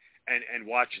hat and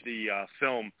watch the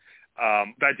film.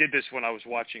 I did this when I was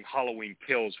watching Halloween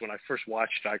Kills. When I first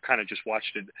watched it, I kind of just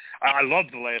watched it. I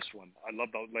loved the last one. I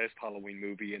loved the last Halloween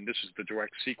movie, and this is the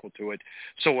direct sequel to it.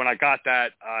 So when I got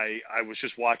that, I was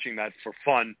just watching that for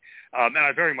fun, and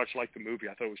I very much liked the movie.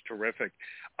 I thought it was terrific.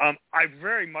 I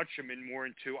very much am more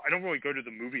into, I don't really go to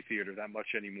the movie theater that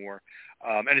much anymore,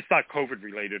 and it's not COVID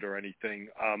related or anything.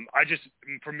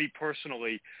 For me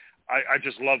personally, I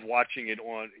just love watching it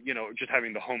on, just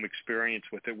having the home experience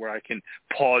with it where I can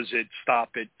pause it,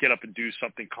 stop it, get up and do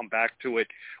something, come back to it.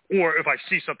 Or if I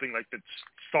see something like that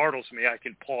startles me, I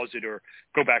can pause it or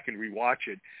go back and rewatch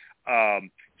it.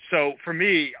 So for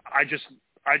me, I just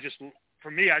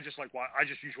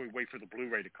usually wait for the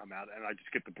Blu-ray to come out, and I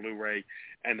just get the Blu-ray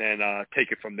and then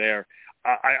take it from there.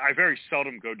 I very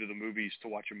seldom go to the movies to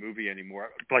watch a movie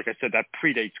anymore. Like I said, that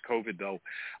predates COVID, though.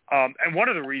 And one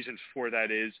of the reasons for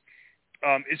that is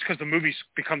because the movie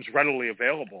becomes readily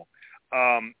available.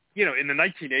 In the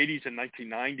 1980s and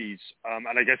 1990s,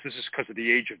 and I guess this is because of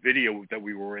the age of video that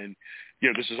we were in,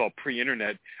 this is all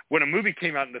pre-internet. When a movie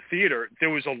came out in the theater, there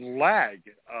was a lag.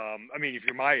 If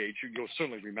you're my age, you'll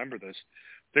certainly remember this.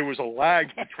 There was a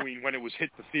lag between when it was hit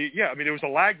the theater. Yeah, there was a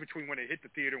lag between when it hit the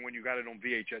theater and when you got it on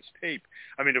VHS tape.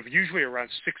 It was usually around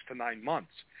 6 to 9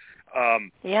 months.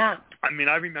 Yeah.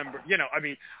 I remember,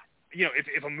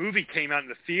 if a movie came out in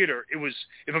the theater,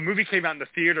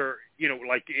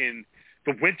 like in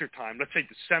the winter time, let's say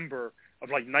December of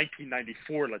like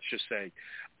 1994, let's just say,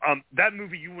 that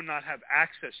movie you would not have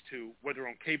access to, whether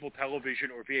on cable television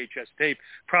or VHS tape,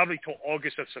 probably till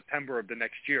August or September of the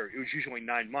next year. It was usually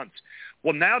 9 months.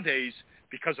 Well, nowadays,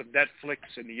 because of Netflix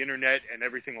and the internet and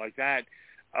everything like that,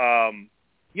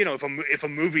 if a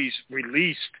movie's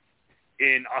released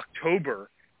in October,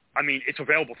 it's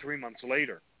available 3 months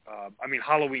later.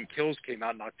 Halloween Kills came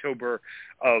out in October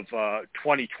of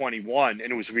 2021,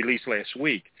 and it was released last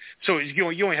week. So you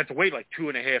only have to wait like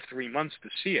 2.5, 3 months to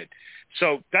see it.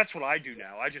 So that's what I do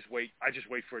now. I just wait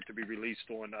for it to be released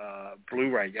on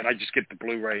Blu-ray, and I just get the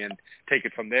Blu-ray and take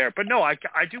it from there. But no, I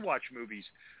do watch movies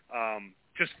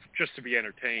just to be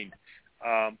entertained.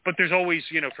 But there's always,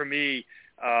 for me,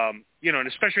 and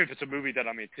especially if it's a movie that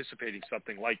I'm anticipating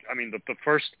something like,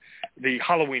 the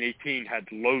Halloween 18 had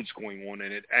loads going on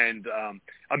in it, and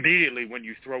immediately when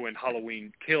you throw in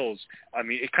Halloween Kills,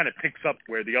 it kind of picks up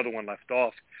where the other one left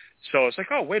off. So it's like,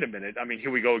 oh, wait a minute.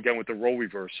 Here we go again with the role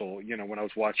reversal, when I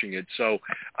was watching it. So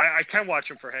I can watch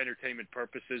them for entertainment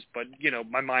purposes, but,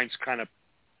 my mind's kind of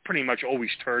pretty much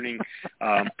always turning.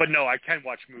 But no, I can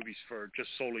watch movies for just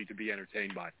solely to be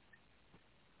entertained by.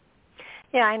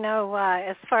 Yeah, I know.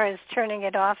 As far as turning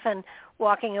it off and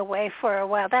walking away for a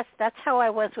while, that's how I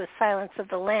was with Silence of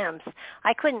the Lambs.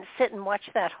 I couldn't sit and watch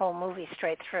that whole movie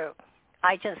straight through.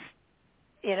 I just,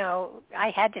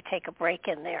 I had to take a break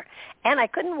in there, and I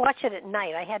couldn't watch it at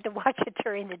night. I had to watch it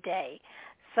during the day.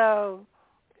 So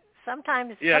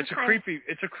sometimes, it's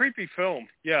a creepy film.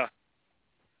 Yeah.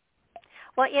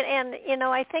 Well, and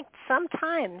I think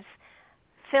sometimes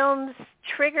films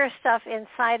trigger stuff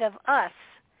inside of us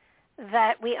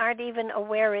that we aren't even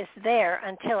aware is there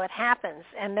until it happens,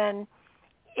 and then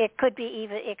it could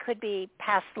be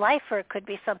past life, or it could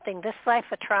be something this life,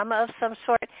 a trauma of some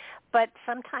sort. But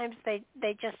sometimes they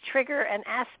just trigger an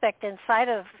aspect inside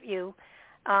of you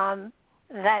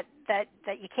that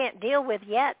you can't deal with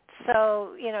yet.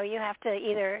 So you have to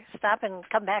either stop and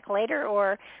come back later,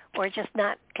 or just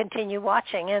not continue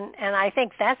watching. And I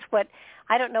think that's what.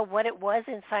 I don't know what it was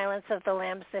in Silence of the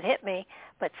Lambs that hit me,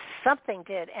 but something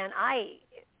did, and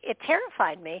it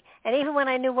terrified me. And even when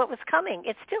I knew what was coming,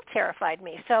 it still terrified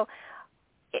me. So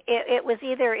it was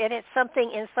either it's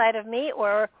something inside of me,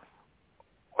 or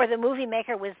the movie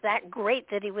maker was that great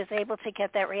that he was able to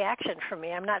get that reaction from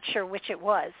me. I'm not sure which it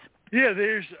was. Yeah,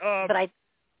 there's.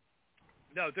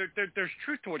 No, there's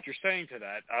truth to what you're saying to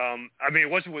that. It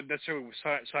wasn't necessarily with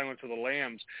Silence of the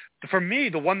Lambs. For me,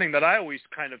 the one thing that I always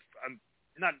kind of,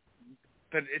 not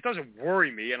that it doesn't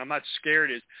worry me, and I'm not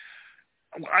scared, is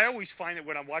I always find that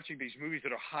when I'm watching these movies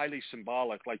that are highly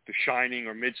symbolic, like The Shining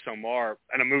or Midsommar,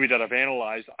 and a movie that I've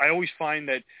analyzed, I always find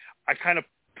that I kind of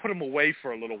put them away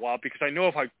for a little while, because I know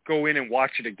if I go in and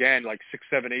watch it again, like 6,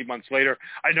 7, 8 months later,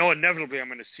 I know inevitably I'm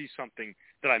going to see something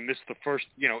that I missed the first,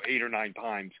 8 or 9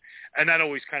 times. And that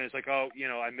always kind of is like, oh,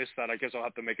 I missed that. I guess I'll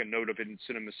have to make a note of it in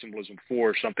Cinema Symbolism 4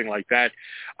 or something like that.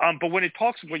 But when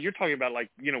you're talking about, like,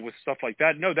 with stuff like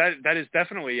that, no, that is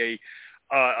definitely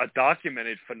a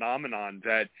documented phenomenon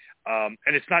that,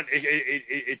 and it's not,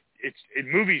 it's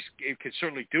in movies, it can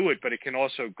certainly do it, but it can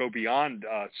also go beyond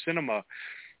cinema,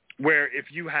 where if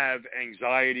you have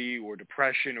anxiety or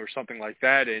depression or something like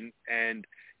that, and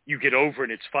you get over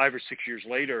it, it's 5 or 6 years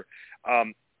later,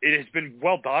 it has been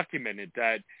well documented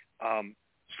that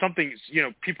something,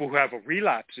 people who have a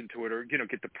relapse into it, or,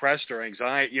 get depressed or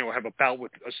anxiety, have a bout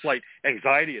with a slight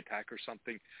anxiety attack or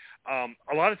something,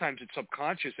 a lot of times it's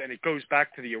subconscious, and it goes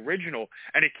back to the original,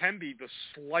 and it can be the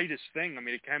slightest thing.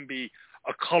 It can be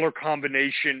a color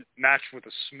combination matched with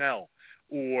a smell,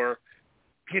 or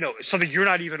something you're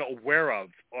not even aware of,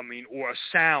 or a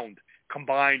sound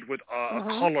combined with a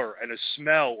color and a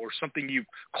smell or something you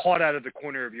caught out of the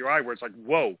corner of your eye where it's like,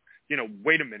 whoa,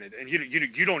 wait a minute, and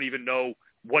you don't even know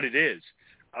what it is.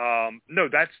 No,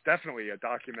 that's definitely a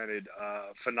documented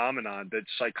phenomenon that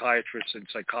psychiatrists and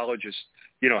psychologists,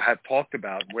 have talked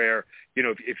about, where,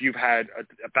 if you've had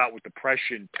a bout with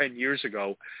depression 10 years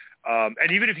ago,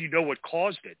 and even if you know what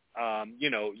caused it,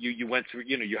 you went through,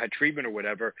 you had treatment or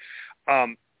whatever,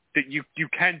 that you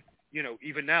can,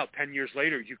 even now, 10 years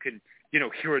later, you can,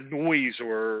 hear a noise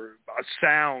or a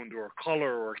sound or a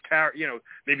color or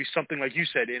maybe something like you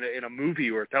said in a movie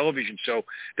or a television show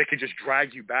that can just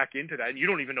drag you back into that, and you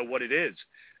don't even know what it is.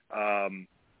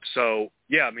 So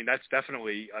yeah, I mean, that's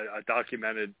definitely a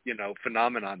documented,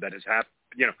 phenomenon that has happened,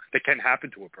 that can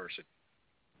happen to a person.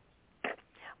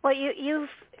 Well, you've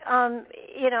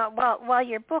while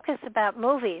your book is about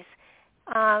movies,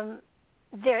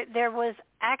 there was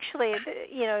actually,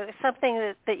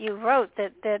 something that you wrote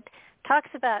that talks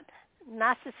about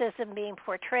Gnosticism being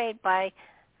portrayed by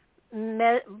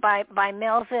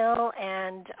Melville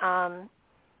and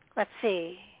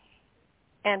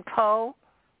and Poe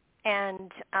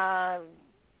and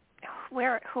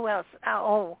who else?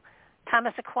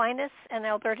 Thomas Aquinas and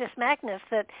Albertus Magnus.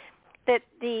 That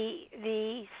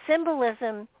the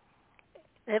symbolism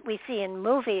that we see in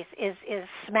movies is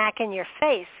smack in your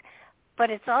face, but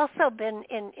it's also been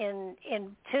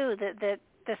in too that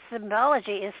the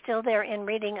symbology is still there in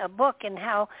reading a book and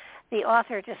how the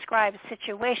author describes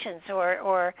situations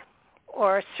or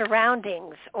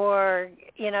surroundings or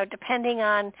depending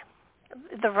on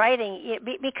the writing.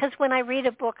 Because when I read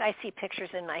a book, I see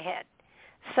pictures in my head.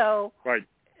 So right.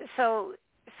 So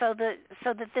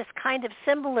that this kind of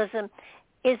symbolism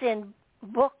is in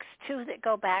books too that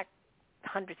go back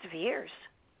hundreds of years.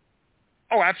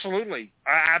 Oh, absolutely.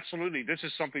 Absolutely. This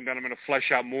is something that I'm going to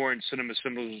flesh out more in Cinema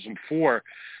Symbolism 4.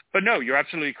 But no, you're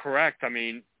absolutely correct. I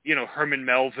mean, Herman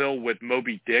Melville with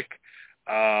Moby Dick.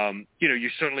 You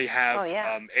certainly have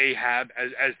Ahab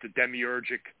as the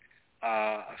demiurgic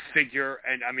figure.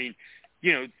 And I mean,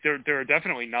 there are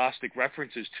definitely Gnostic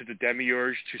references to the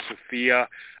demiurge, to Sophia.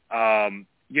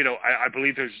 I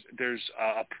believe there's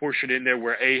a portion in there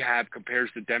where Ahab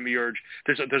compares the demiurge.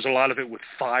 There's a lot of it with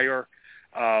fire.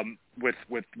 With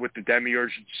the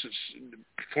demiurge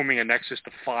forming a nexus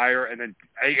to fire, and then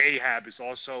Ahab is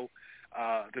also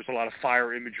there's a lot of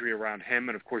fire imagery around him,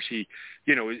 and of course he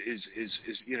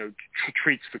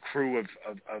treats the crew of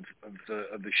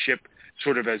the ship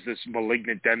sort of as this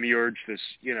malignant demiurge, this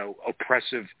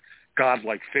oppressive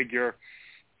godlike figure.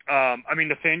 I mean,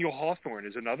 Nathaniel Hawthorne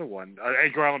is another one.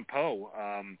 Edgar Allan Poe,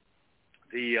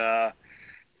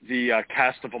 the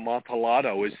cast of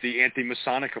Amontillado is the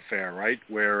anti-Masonic affair, right?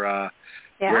 Where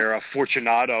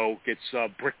Fortunato gets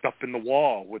bricked up in the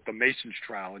wall with the Mason's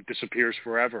trowel and disappears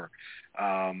forever,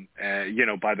 by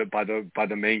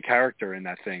the main character in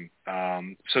that thing.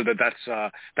 So that's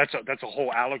a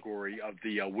whole allegory of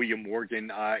the William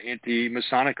Morgan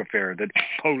anti-Masonic affair that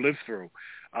Poe lived through.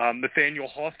 Nathaniel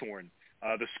Hawthorne.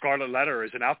 The Scarlet Letter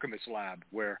is an alchemist lab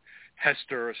where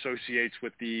Hester associates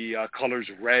with the colors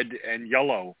red and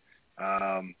yellow.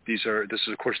 This is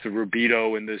of course the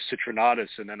rubedo and the citrinatus,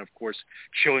 and then of course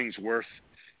Chillingworth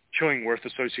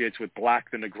associates with black,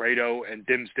 the negredo, and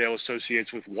Dimsdale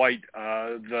associates with white,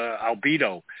 the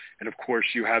albedo. And of course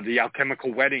you have the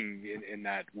alchemical wedding in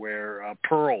that, where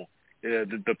Pearl,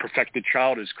 the perfected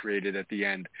child, is created at the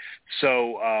end.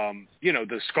 So,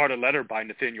 the Scarlet Letter by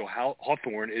Nathaniel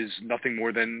Hawthorne is nothing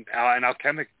more than an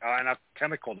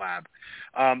alchemical lab.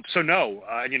 So no,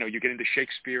 you get into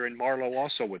Shakespeare and Marlowe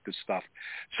also with this stuff.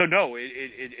 So no,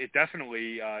 it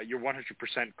definitely, you're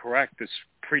 100% correct. This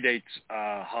predates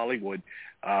Hollywood.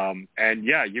 And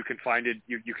yeah, you can find it,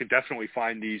 you can definitely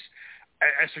find these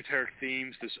esoteric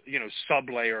themes, this,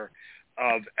 sub-layer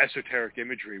of esoteric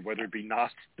imagery, whether it be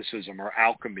Gnosticism or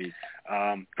alchemy,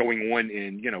 going on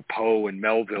in Poe and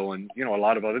Melville and a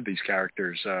lot of other these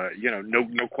characters. That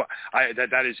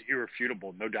is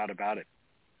irrefutable, no doubt about it.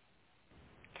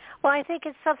 Well, I think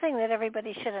it's something that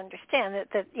everybody should understand,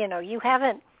 that you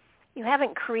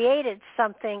haven't created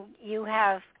something, you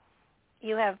have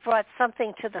brought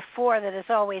something to the fore that has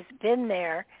always been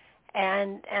there,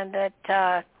 and that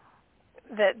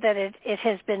it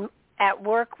has been at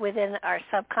work within our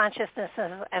subconsciousnesses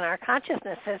and our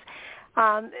consciousnesses.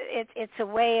 It's a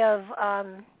way of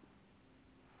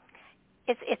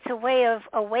it's a way of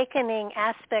awakening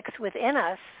aspects within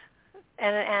us,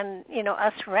 and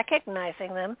us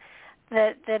recognizing them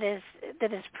that is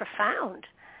profound.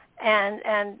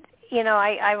 And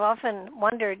I've often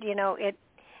wondered,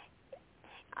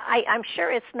 I'm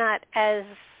sure it's not as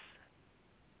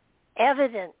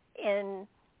evident in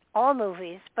all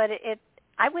movies, but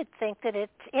I would think that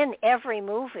it's in every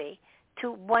movie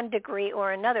to one degree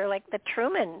or another, like the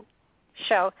Truman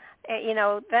Show.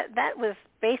 That was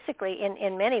basically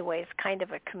in many ways kind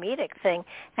of a comedic thing,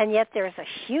 and yet there's a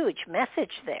huge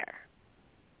message there.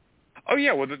 Oh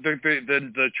yeah, well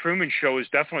the Truman Show is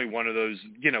definitely one of those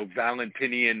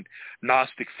Valentinian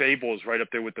Gnostic fables, right up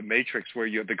there with the Matrix, where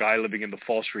you have the guy living in the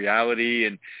false reality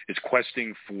and is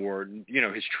questing for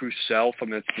his true self. I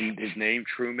mean, that's his name,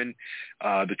 Truman,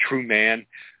 the true man.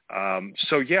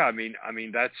 So yeah, I mean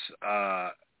that's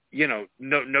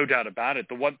no doubt about it.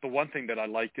 The one thing that I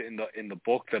liked in the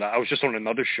book that I was just on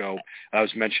another show, I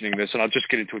was mentioning this, and I'll just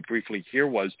get into it briefly here,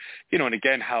 was, and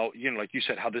again, how, like you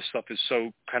said, how this stuff is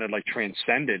so kind of like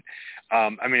transcendent.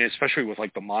 I mean, especially with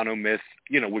like the monomyth,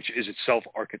 which is itself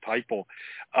archetypal.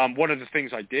 One of the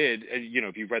things I did, and,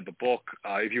 if you read the book,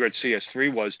 if you read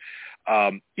CS3, was,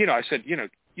 I said,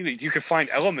 you can find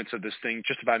elements of this thing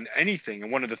just about in anything.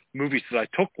 And one of the movies that I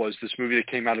took was this movie that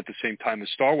came out at the same time as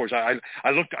Star Wars. I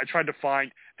tried to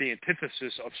find the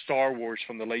antithesis of Star Wars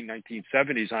from the late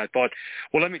 1970s, and I thought,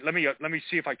 well, let me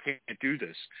see if I can't do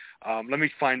this. Let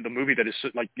me find the movie that is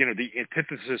like the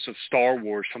antithesis of Star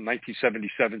Wars from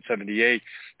 1977, 78,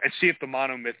 and see if the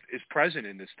monomyth is present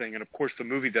in this thing. And of course, the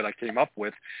movie that I came up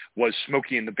with was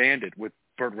Smokey and the Bandit with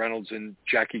Burt Reynolds and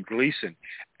Jackie Gleason.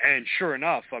 And sure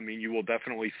enough, I mean, you will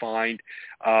definitely find,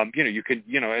 you can,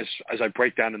 as I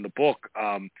break down in the book,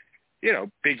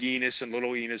 Big Enos and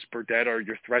Little Enos Burdett are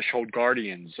your threshold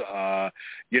guardians.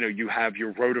 You have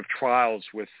your road of trials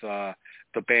with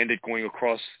the bandit going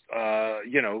across,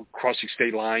 crossing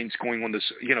state lines, going on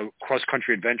this,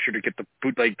 cross-country adventure to get the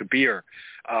bootleg the beer.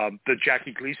 The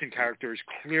Jackie Gleason character is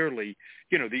clearly,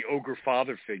 the ogre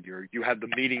father figure. You have the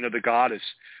meeting of the goddess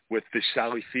with the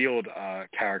Sally Field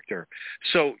character.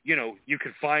 So, you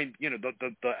can find,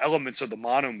 the elements of the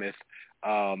monomyth,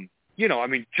 I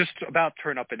mean, just about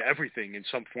turn up in everything in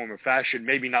some form or fashion.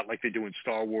 Maybe not like they do in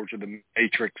Star Wars or the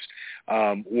Matrix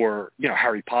or,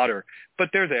 Harry Potter, but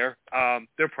they're there.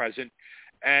 They're present.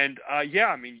 And, I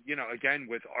mean, again,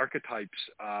 with archetypes,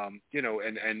 and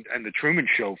the Truman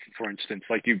Show, for instance,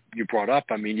 like you brought up,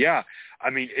 I mean,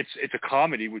 it's a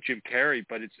comedy with Jim Carrey,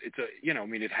 but it's a, I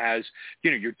mean, it has,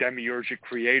 your demiurgic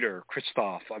creator,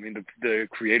 Christoph, I mean, the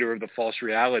creator of the false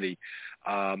reality.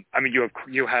 I mean,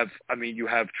 you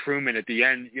have Truman at the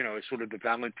end, as sort of the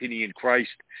Valentinian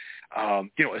Christ,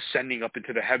 ascending up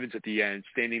into the heavens at the end,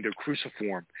 standing there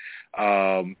cruciform,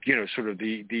 sort of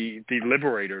the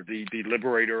liberator, the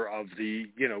liberator of the,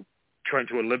 trying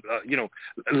to,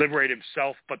 liberate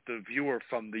himself, but the viewer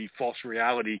from the false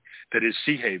reality that is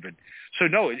Sea Haven. So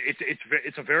no,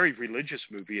 it's a very religious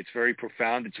movie. It's very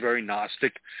profound. It's very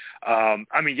Gnostic. I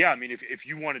mean, if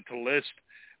you wanted to list,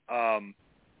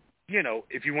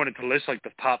 if you wanted to list like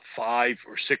the top 5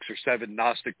 or 6 or 7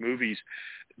 Gnostic movies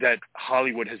that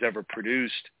Hollywood has ever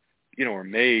produced, or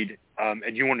made,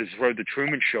 and you wanted to throw the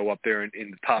Truman Show up there in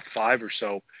the top 5 or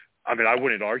so, I mean, I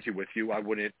wouldn't argue with you. I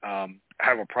wouldn't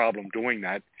have a problem doing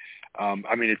that.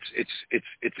 I mean,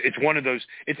 it's one of those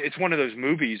it's one of those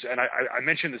movies, and I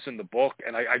mentioned this in the book,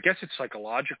 and I guess it's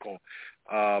psychological.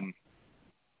 I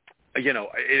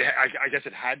guess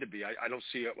it had to be. I don't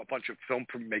see a bunch of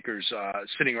filmmakers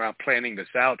sitting around planning this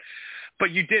out,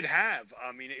 but you did have.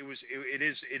 I mean,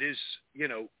 it is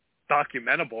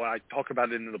documentable. I talk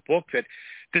about it in the book that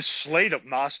this slate of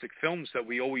Gnostic films that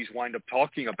we always wind up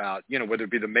talking about, whether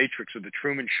it be The Matrix or The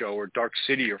Truman Show or Dark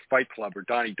City or Fight Club or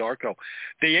Donnie Darko,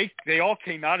 they all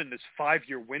came out in this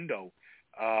 5-year window.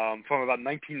 From about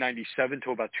 1997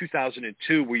 to about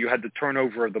 2002, where you had the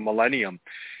turnover of the millennium,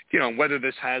 whether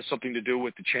this has something to do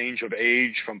with the change of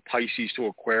age from Pisces to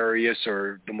Aquarius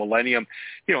or the millennium,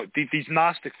 these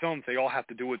Gnostic films, they all have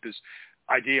to do with this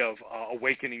idea of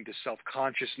awakening to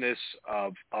self-consciousness,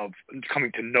 of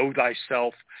coming to know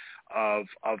thyself, of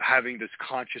having this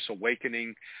conscious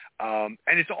awakening. And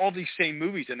it's all these same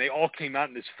movies, and they all came out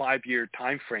in this 5-year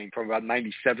time frame from about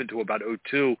 97 to about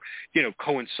 02,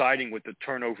 coinciding with the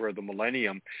turnover of the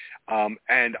millennium.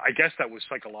 And I guess that was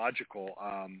psychological.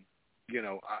 I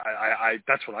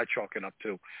that's what I chalk it up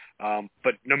to.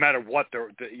 But no matter what,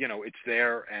 it's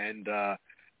there, and I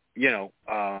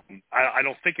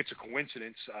don't think it's a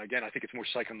coincidence. Again, I think it's more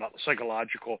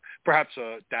psychological, perhaps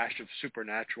a dash of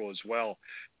supernatural as well.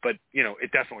 But,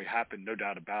 it definitely happened, no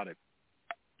doubt about it.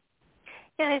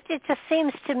 Yeah, it just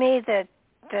seems to me that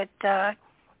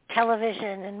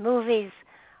television and movies,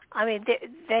 I mean,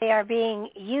 they are being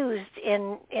used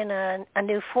in a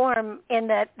new form, in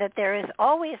that there is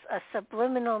always a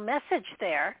subliminal message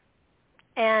there.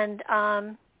 And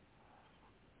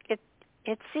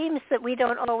it seems that we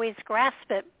don't always grasp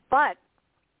it, but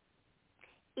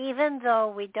even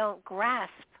though we don't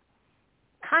grasp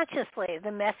consciously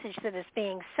the message that is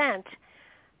being sent,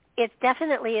 it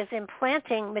definitely is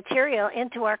implanting material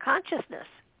into our consciousness.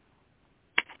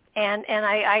 And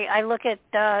I look at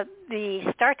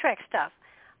the Star Trek stuff.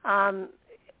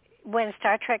 When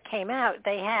Star Trek came out,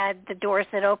 they had the doors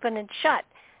that open and shut.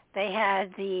 They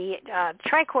had the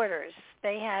tricorders.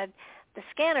 They had the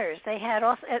scanners. They had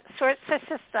all sorts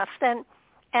of stuff.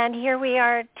 And here we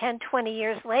are 10, 20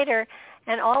 years later,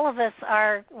 and all of us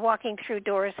are walking through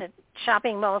doors at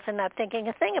shopping malls and not thinking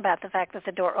a thing about the fact that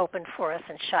the door opened for us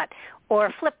and shut,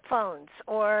 or flip phones,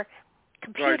 or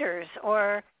computers, right.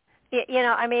 Or,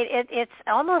 I mean, it's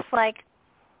almost like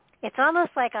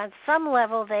on some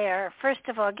level they are, first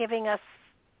of all, giving us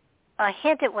a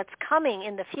hint at what's coming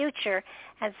in the future,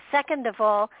 and second of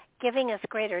all, giving us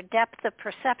greater depth of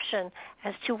perception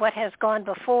as to what has gone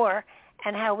before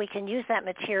and how we can use that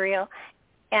material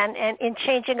and in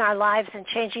changing our lives and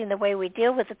changing the way we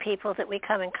deal with the people that we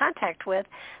come in contact with,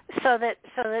 so that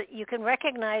you can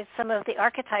recognize some of the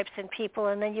archetypes in people,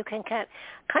 and then you can get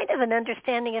kind of an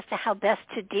understanding as to how best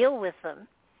to deal with them,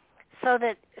 so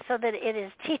that it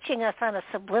is teaching us on a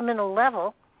subliminal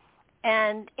level.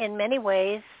 And in many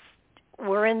ways,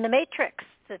 we're in the matrix.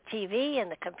 The TV and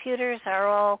the computers are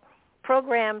all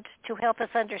programmed to help us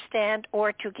understand,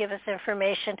 or to give us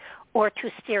information, or to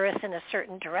steer us in a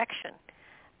certain direction.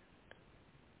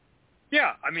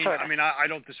 Yeah, I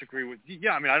don't disagree with.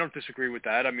 Yeah, I mean, I don't disagree with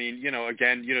that. I mean,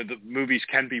 again, the movies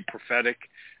can be prophetic.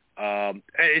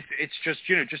 It's just,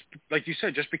 just like you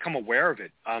said, just become aware of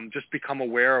it. Just become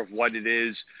aware of what it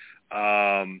is,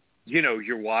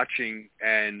 you're watching,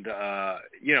 and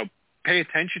pay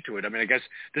attention to it. I mean, I guess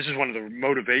this is one of the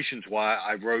motivations why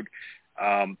I wrote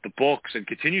the books and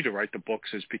continue to write the books,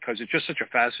 is because it's just such a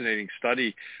fascinating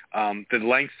study. The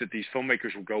lengths that these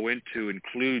filmmakers will go into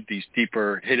include these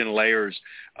deeper hidden layers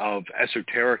of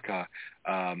esoterica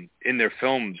in their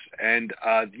films, and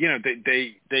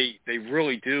they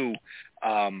really do.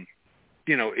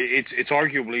 It's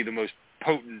arguably the most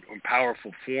potent and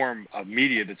powerful form of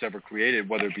media that's ever created,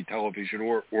 whether it be television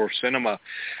or cinema,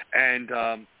 and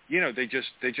they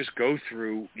just go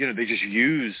through. They just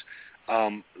use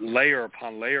layer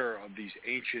upon layer of these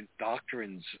ancient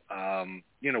doctrines,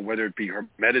 whether it be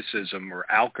Hermeticism or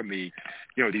alchemy,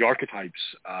 the archetypes,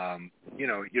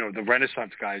 the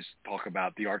Renaissance guys talk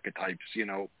about the archetypes,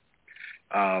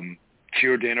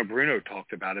 Giordano Bruno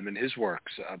talked about him in his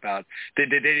works, about, they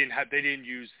didn't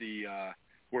use the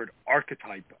word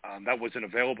archetype, that wasn't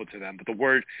available to them, but the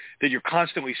word that you're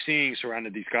constantly seeing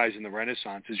surrounding these guys in the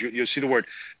Renaissance is you'll see the word,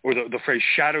 or the phrase,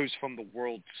 shadows from the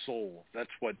world's soul. That's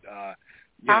what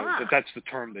that's the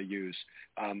term they use.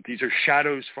 These are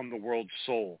shadows from the world's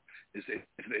soul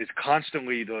is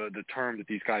constantly the term that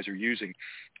these guys are using.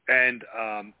 And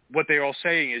what they're all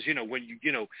saying is, when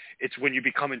it's when you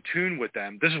become in tune with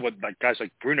them. This is what guys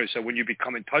like Bruno said. When you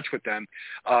become in touch with them,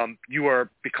 you are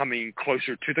becoming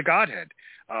closer to the Godhead.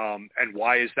 And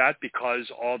why is that? Because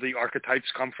all the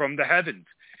archetypes come from the heavens,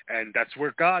 and that's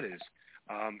where God is.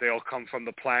 They all come from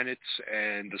the planets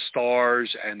and the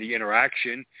stars and the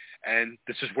interaction, and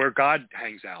this is where God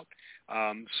hangs out.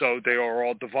 So they are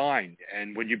all divine,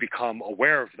 and when you become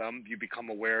aware of them, you become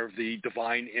aware of the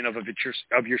divine in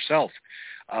of yourself.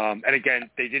 And again,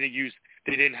 they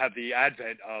didn't have the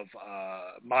advent of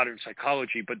modern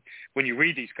psychology, but when you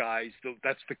read these guys,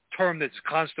 that's the term that's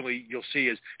constantly you'll see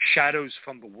is shadows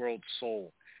from the world's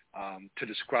soul, to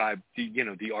describe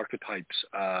the archetypes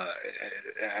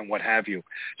and what have you.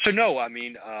 So no, I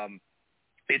mean,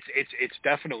 it's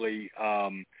definitely.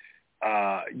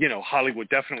 Hollywood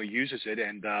definitely uses it,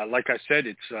 and like I said,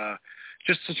 it's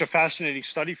just such a fascinating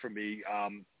study for me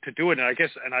to do it. And I guess,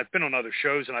 and I've been on other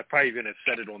shows, and I probably even have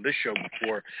said it on this show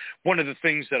before. One of the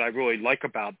things that I really like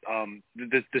about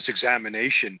this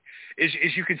examination is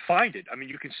you can find it. I mean,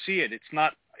 you can see it. It's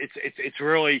not. It's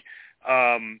really.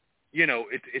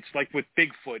 It's like with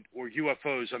Bigfoot or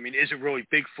UFOs. I mean, is it really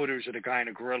Bigfoot, or is it a guy in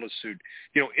a gorilla suit?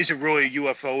 Is it really a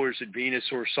UFO, or is it Venus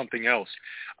or something else?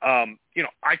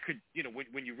 I could,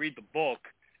 when you read the book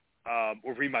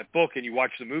or read my book and you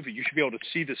watch the movie, you should be able to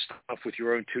see this stuff with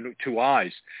your own two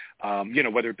eyes.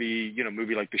 Whether it be, a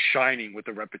movie like The Shining with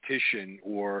the repetition,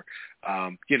 or,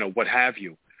 what have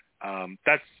you.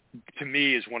 That's, to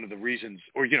me, is one of the reasons,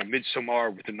 or,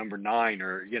 Midsommar with the number 9,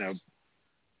 or,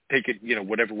 take it,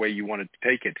 whatever way you want to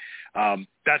take it.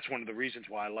 That's one of the reasons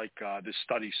why I like this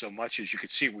study so much, is you could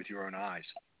see it with your own eyes.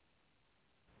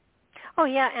 Oh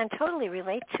yeah, and totally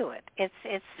relate to it.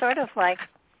 It's sort of like,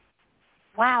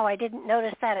 wow, I didn't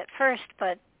notice that at first,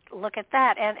 but look at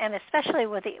that, and especially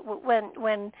with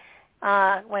when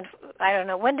when I don't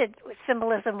know, when did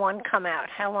Symbolism 1 come out?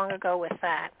 How long ago was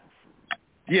that?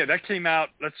 Yeah, that came out,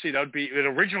 let's see, it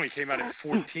originally came out at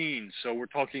 14, so we're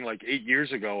talking like 8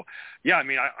 years ago. Yeah, I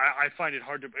mean, I find it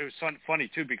hard to, it was funny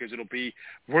too, because it'll be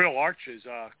Royal Arch is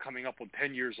coming up on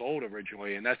 10 years old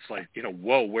originally, and that's like,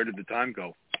 whoa, where did the time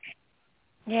go?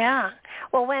 Yeah.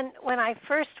 Well, when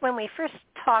we first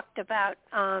talked about,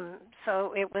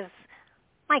 so it was,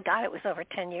 my God, it was over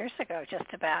 10 years ago,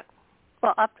 just about.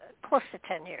 Well, up close to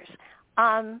 10 years.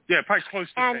 Yeah, probably close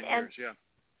to 10 years, yeah.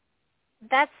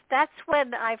 That's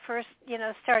when I first,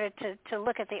 started to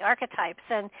look at the archetypes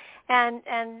and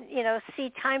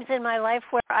see times in my life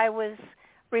where I was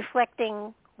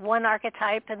reflecting one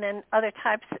archetype, and then other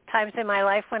times in my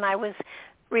life when I was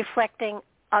reflecting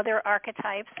other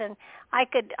archetypes. And I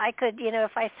could,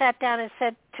 if I sat down and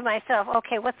said to myself,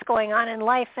 okay, what's going on in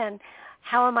life and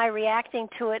how am I reacting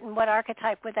to it, and what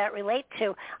archetype would that relate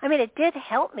to? I mean, it did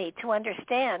help me to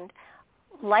understand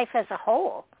life as a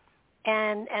whole.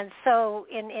 And so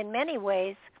in many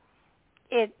ways,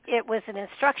 it was an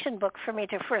instruction book for me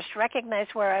to first recognize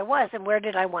where I was and where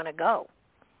did I want to go,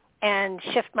 and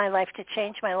shift my life to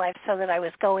change my life so that I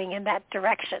was going in that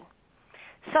direction.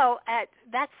 So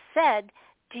that said,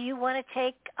 do you want to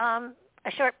take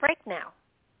a short break now?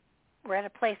 We're at a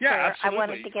place where absolutely. I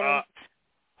wanted to get in.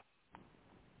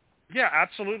 Yeah,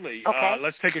 absolutely. Okay.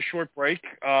 Let's take a short break.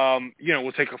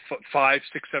 We'll take a 5,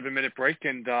 6, 7 minute break,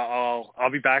 and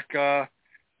I'll be back.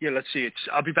 Let's see.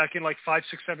 I'll be back in like 5,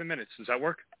 6, 7 minutes. Does that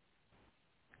work?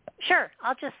 Sure.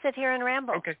 I'll just sit here and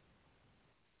ramble. Okay.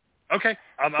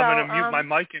 I'm going to mute my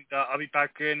mic, and I'll be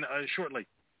back in shortly.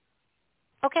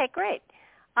 Okay, great.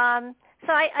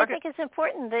 So I think it's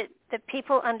important that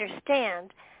people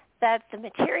understand that the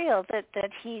material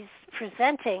that he's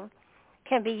presenting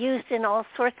can be used in all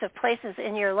sorts of places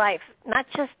in your life, not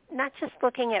just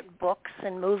looking at books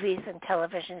and movies and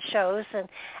television shows and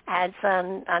ads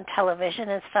on television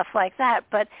and stuff like that,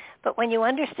 but when you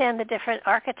understand the different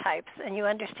archetypes and you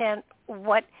understand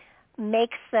what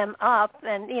makes them up,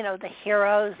 and the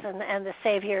heroes and the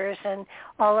saviors and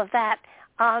all of that,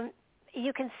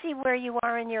 you can see where you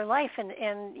are in your life,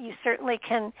 and you certainly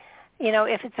can.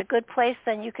 If it's a good place,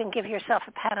 then you can give yourself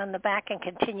a pat on the back and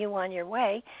continue on your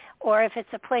way. Or if it's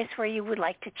a place where you would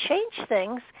like to change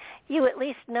things, you at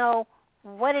least know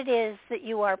what it is that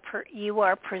you are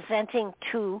presenting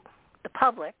to the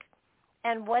public,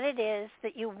 and what it is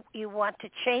that you want to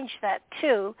change that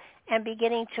to, and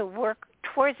beginning to work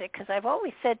towards it. Because I've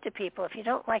always said to people, if you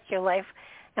don't like your life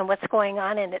and what's going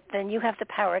on in it, then you have the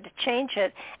power to change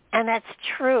it. And that's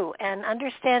true. And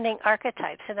understanding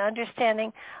archetypes and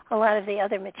understanding a lot of the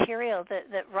other material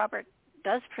that Robert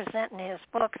does present in his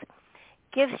books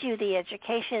gives you the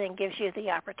education and gives you the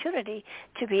opportunity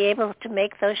to be able to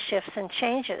make those shifts and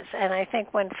changes. And I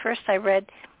think when first I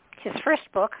read his first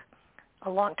book a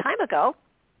long time ago,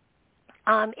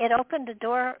 it opened the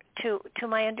door to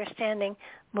my understanding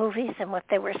movies and what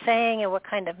they were saying and what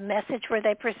kind of message were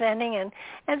they presenting,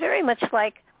 and very much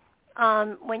like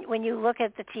when you look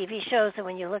at the TV shows and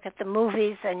when you look at the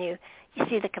movies and you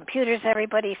see the computers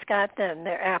everybody's got, them,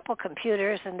 they're Apple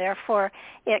computers, and therefore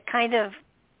it kind of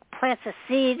plants a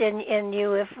seed in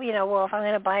you if I'm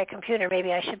going to buy a computer,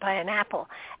 maybe I should buy an Apple.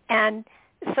 And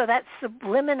so that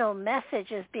subliminal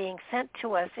message is being sent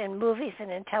to us in movies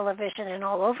and in television and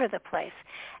all over the place.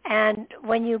 And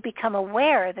when you become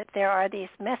aware that there are these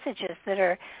messages that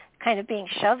are kind of being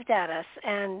shoved at us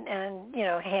and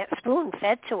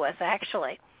spoon-fed to us,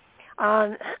 actually,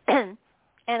 and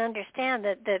understand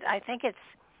that I think it's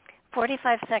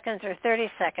 45 seconds or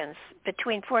 30 seconds,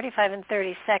 between 45 and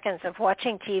 30 seconds of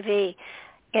watching TV,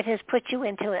 it has put you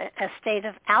into a state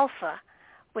of alpha,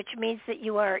 which means that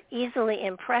you are easily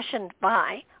impressioned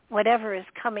by whatever is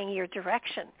coming your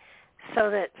direction, so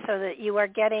that you are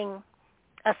getting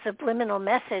a subliminal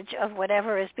message of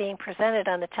whatever is being presented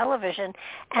on the television.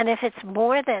 And if it's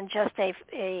more than just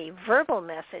a verbal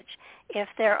message, if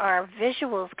there are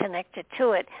visuals connected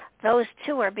to it, those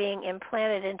too are being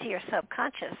implanted into your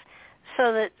subconscious,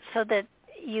 so that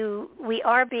we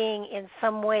are being in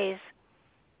some ways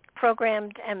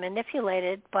programmed and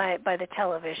manipulated by the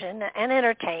television and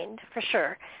entertained for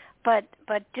sure, but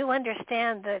do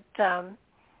understand that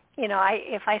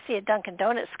if I see a Dunkin'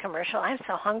 Donuts commercial, I'm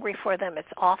so hungry for them, it's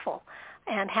awful,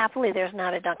 and happily there's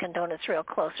not a Dunkin' Donuts real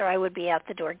close, or I would be out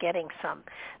the door getting some.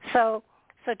 So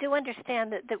do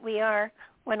understand that we are,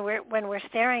 when we're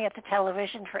staring at the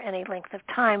television for any length of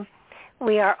time,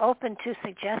 we are open to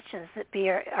suggestions that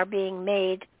are being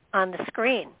made on the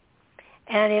screen.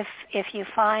 And if you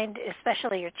find,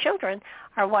 especially your children,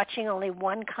 are watching only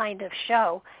one kind of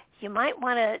show, you might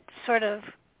want to sort of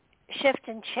shift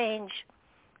and change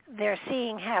their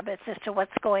seeing habits as to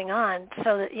what's going on,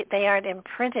 so that they aren't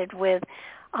imprinted with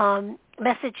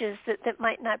messages that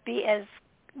might not be as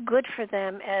good for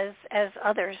them as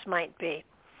others might be.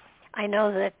 I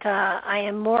know that I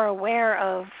am more aware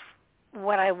of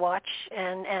what I watch,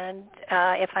 and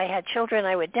if I had children,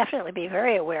 I would definitely be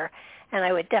very aware, and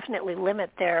I would definitely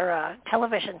limit their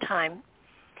television time.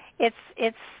 It's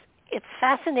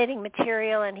fascinating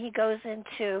material, and he goes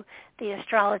into the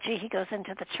astrology, he goes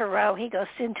into the tarot, he goes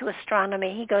into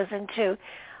astronomy, he goes into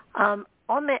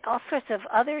all sorts of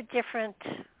other different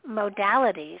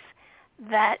modalities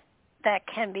that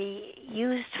can be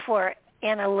used for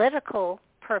analytical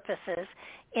purposes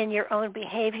in your own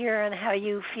behavior and how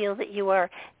you feel that you are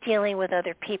dealing with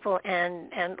other people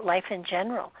and life in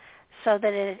general. So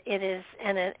that it is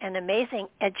an amazing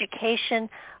education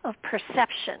of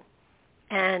perception.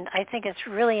 And I think it's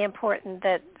really important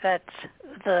that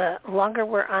the longer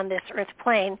we're on this earth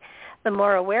plane, the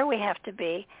more aware we have to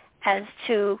be as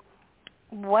to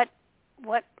what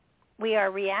we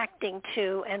are reacting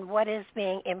to and what is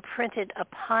being imprinted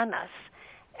upon us.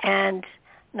 And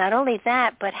not only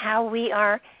that, but how we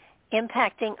are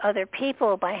impacting other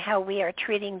people by how we are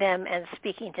treating them and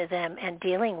speaking to them and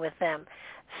dealing with them.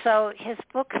 So his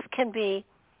books can be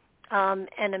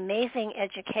an amazing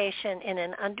education in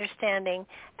an understanding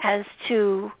as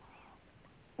to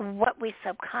what we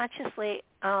subconsciously,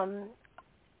 how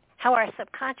our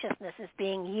subconsciousness is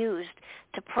being used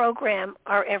to program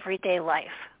our everyday life.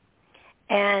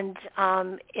 And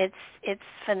it's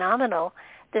phenomenal.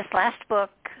 This last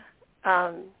book,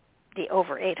 the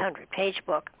over 800-page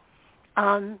book,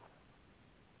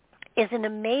 is an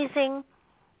amazing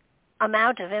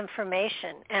amount of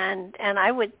information, and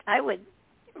I would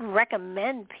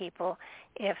recommend people,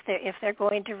 if they're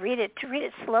going to read it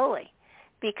slowly,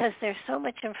 because there's so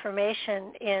much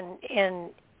information in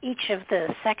each of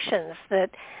the sections that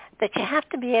you have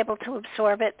to be able to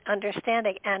absorb it, understand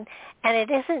it, and it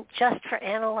isn't just for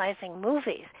analyzing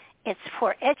movies. It's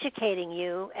for educating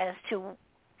you as to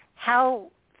how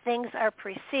things are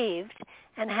perceived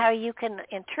and how you can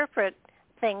interpret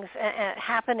things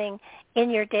happening in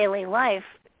your daily life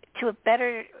to a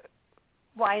better,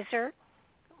 wiser,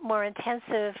 more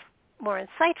intensive, more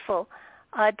insightful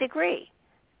degree.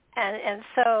 And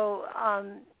so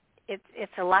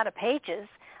it's a lot of pages,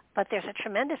 but there's a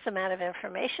tremendous amount of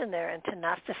information there into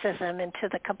Gnosticism, into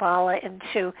the Kabbalah,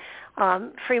 into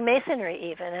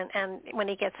Freemasonry even. And when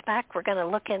he gets back, we're going to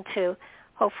look into,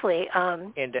 hopefully...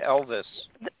 into Elvis.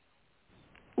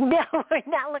 No, we're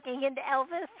not looking into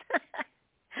Elvis.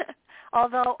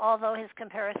 although his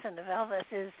comparison of Elvis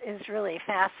is really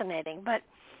fascinating. But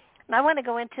I want to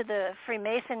go into the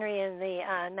Freemasonry and the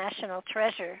National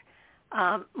Treasure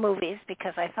movies,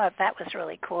 because I thought that was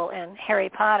really cool, and Harry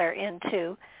Potter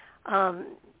into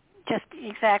just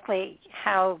exactly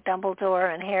how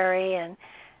Dumbledore and Harry, and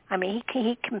I mean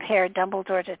he compared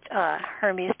Dumbledore to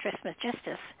Hermes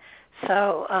Trismegistus.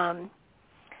 So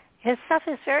his stuff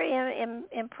is very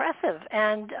impressive,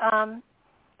 and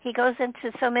he goes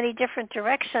into so many different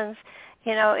directions.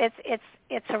 You know,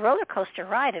 it's a roller coaster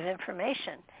ride of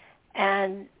information,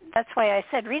 and that's why I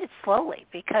said read it slowly,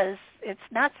 because it's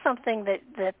not something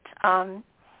that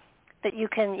you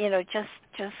can, you know,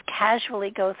 just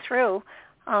casually go through.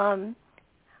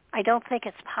 I don't think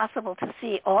it's possible to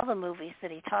see all the movies that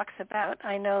he talks about.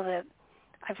 I know that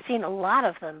I've seen a lot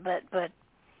of them, but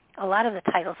a lot of the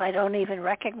titles I don't even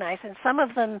recognize, and some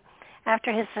of them,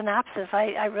 after his synopsis,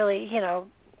 I really, you know,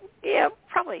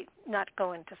 probably not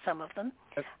go into some of them.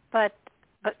 But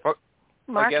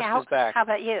Mark, how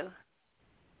about you?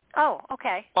 Oh,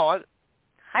 okay.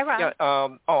 Hi, Rob. Yeah.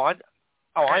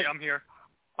 Hey, I'm here.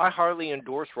 I hardly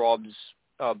endorse Rob's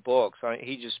books.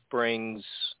 He just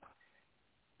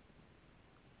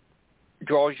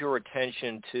draws your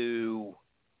attention to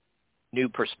new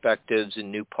perspectives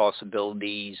and new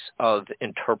possibilities of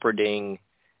interpreting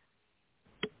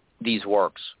these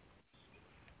works.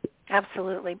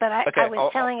 Absolutely. But I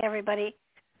was telling everybody,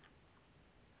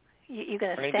 you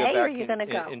going to stay or are you going to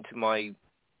go? I'm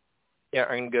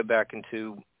going to go back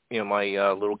into my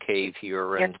little cave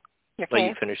here and let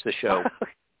you finish the show.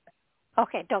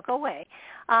 Okay, don't go away.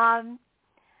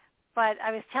 But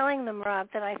I was telling them, Rob,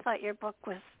 that I thought your book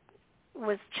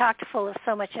was chock full of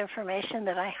so much information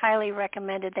that I highly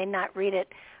recommended they not read it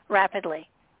rapidly,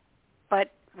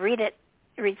 but read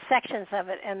sections of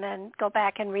it and then go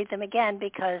back and read them again,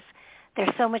 because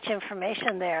there's so much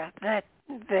information there that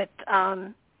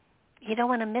you don't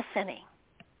want to miss any.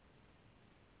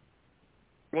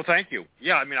 Well, thank you.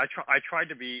 Yeah, I mean, I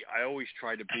always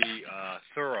try to be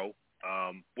thorough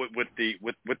with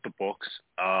the books.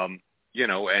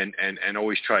 and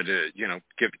always try to,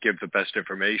 give the best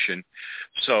information.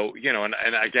 So, and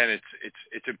again,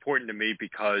 it's important to me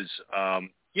because,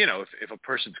 if a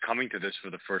person's coming to this for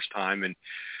the first time and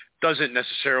doesn't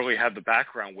necessarily have the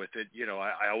background with it,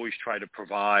 I always try to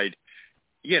provide,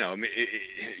 I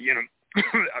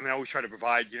always try to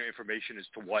provide, information as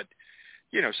to what,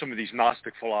 some of these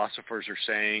Gnostic philosophers are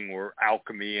saying, or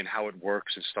alchemy and how it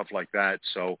works and stuff like that.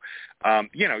 So,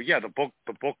 the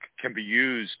book can be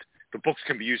used. The books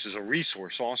can be used as a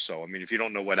resource also. I mean, if you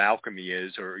don't know what alchemy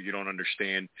is, or you don't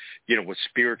understand, what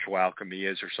spiritual alchemy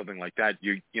is, or something like that,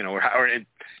 you'll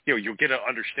get an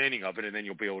understanding of it, and then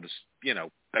you'll be able to,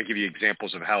 I give you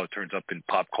examples of how it turns up in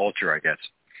pop culture, I guess.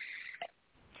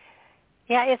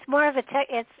 Yeah, it's more of a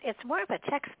it's more of a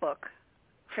textbook,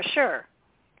 for sure,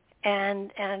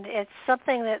 and it's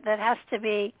something that has to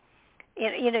be,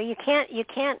 you can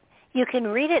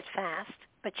read it fast,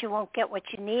 but you won't get what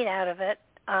you need out of it.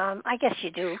 I guess you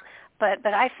do, but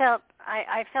I felt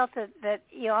that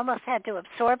you almost had to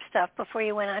absorb stuff before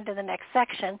you went on to the next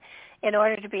section in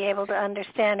order to be able to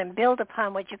understand and build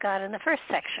upon what you got in the first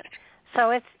section.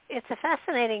 So it's a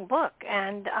fascinating book,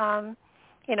 and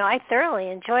I thoroughly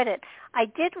enjoyed it. I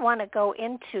did want to go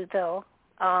into, though,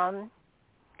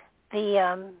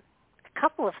 the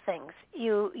couple of things.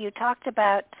 You talked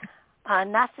about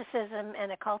Gnosticism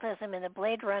and occultism in the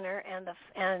Blade Runner and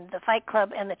the Fight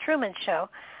Club and the Truman Show.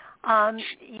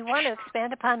 You want to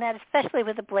expand upon that, especially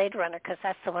with the Blade Runner, because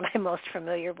that's the one I'm most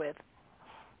familiar with.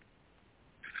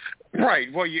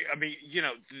 Right. Well, the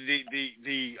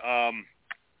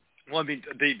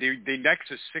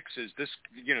Nexus 6 is this,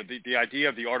 the idea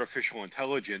of the artificial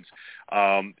intelligence,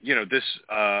 this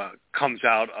comes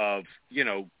out of,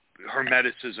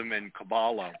 Hermeticism and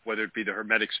Kabbalah, whether it be the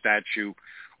Hermetic statue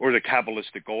or the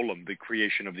Kabbalistic golem, the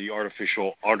creation of the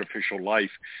artificial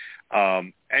life.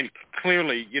 And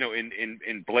clearly,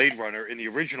 in Blade Runner, in the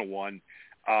original one,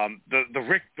 the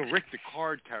Rick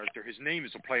Deckard character, his name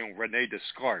is a play on René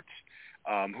Descartes,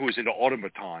 who was into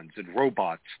automatons and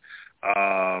robots. He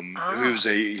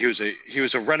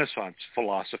was a Renaissance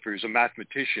philosopher. He was a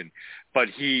mathematician, but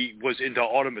he was into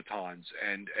automatons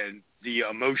and the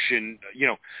emotion,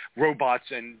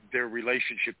 robots and their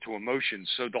relationship to emotions.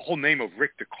 So the whole name of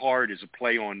Rick Deckard is a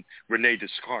play on René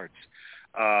Descartes.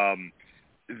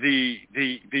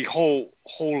 The whole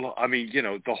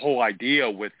the whole idea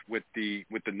with the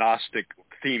Gnostic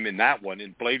theme in that one,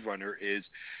 in Blade Runner, is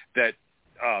that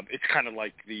it's kind of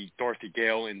like the Dorothy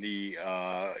Gale in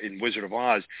Wizard of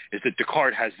Oz, is that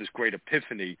Descartes has this great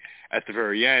epiphany at the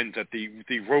very end that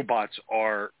the robots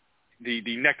are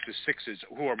the Nexus 6s,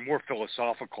 who are more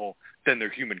philosophical than their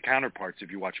human counterparts,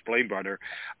 if you watch Blade Runner,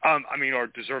 are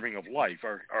deserving of life,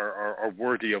 are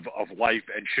worthy of life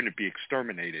and shouldn't be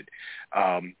exterminated.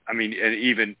 And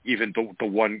even the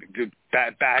one,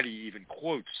 Batty even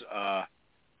quotes, or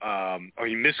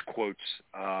he misquotes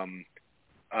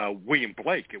William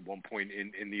Blake at one point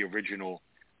in the original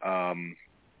in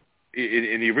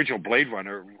the original Blade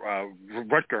Runner.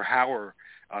 Rutger Hauer,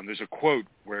 there's a quote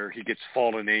where he gets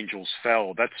 "fallen angels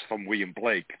fell." That's from William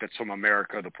Blake. That's from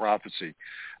America, the Prophecy.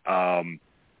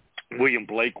 William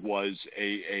Blake was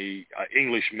a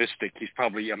English mystic. He's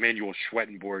probably Emanuel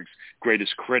Swedenborg's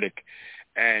greatest critic,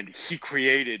 and he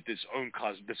created this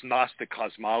Gnostic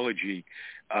cosmology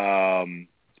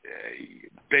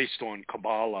based on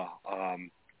Kabbalah,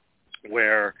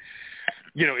 where,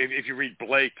 if you read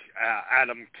Blake,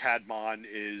 Adam Kadmon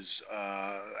is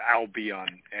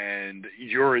Albion, and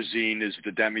Urizen is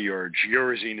the demiurge.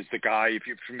 Urizen is the guy, if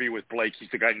you're familiar with Blake, he's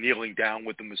the guy kneeling down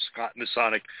with the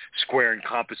Masonic square and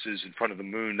compasses in front of the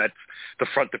moon. That's the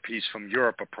frontispiece from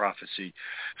Europe, a prophecy.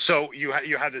 So you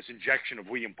have this injection of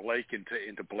William Blake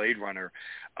into Blade Runner,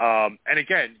 and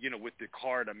again, with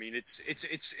Descartes,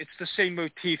 it's the same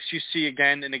motifs you see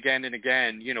again and again and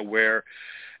again. Where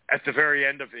at the very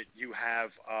end of it, you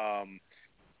have,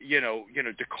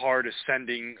 Descartes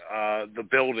ascending the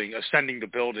building,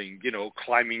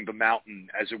 climbing the mountain,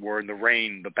 as it were, in the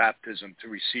rain, the baptism to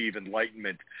receive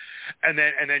enlightenment, and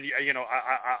then,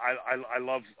 I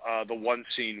love the one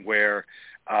scene where,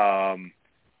 it's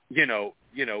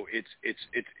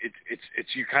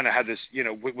you kind of have this,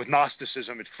 with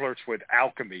Gnosticism, it flirts with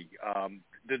alchemy.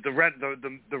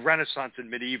 The Renaissance and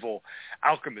medieval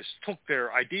alchemists took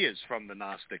their ideas from the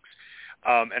Gnostics,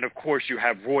 And of course, you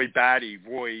have Roy Batty.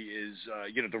 Roy is,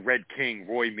 the Red King.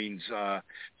 Roy means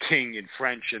king in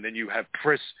French. And then you have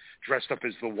Pris dressed up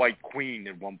as the White Queen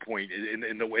at one point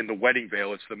in the wedding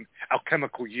veil. It's the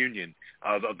alchemical union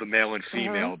of the male and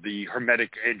female, the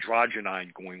hermetic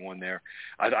androgyny going on there.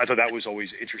 I thought that was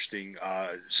always interesting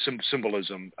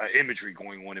symbolism, imagery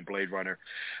going on in Blade Runner.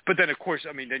 But then, of course,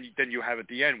 I mean, then you have at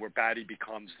the end where Batty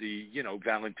becomes the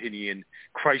Valentinian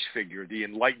Christ figure, the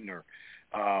enlightener.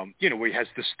 Where he has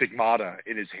the stigmata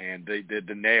in his hand,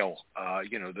 the nail,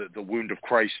 the wound of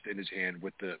Christ in his hand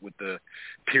with the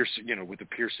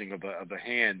piercing of the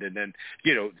hand, and then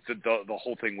the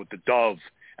whole thing with the dove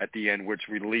at the end where it's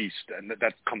released, and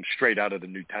that comes straight out of the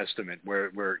New Testament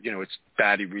where it's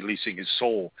Batty releasing his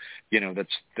soul.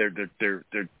 That's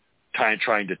they're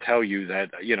trying to tell you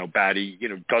that Batty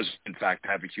does in fact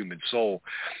have a human soul.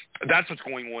 That's what's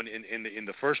going on in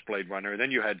the first Blade Runner. And then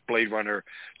you had Blade Runner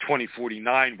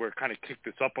 2049, where it kind of kicked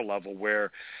this up a level,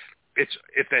 where it's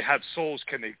if they have souls,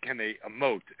 can they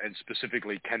emote, and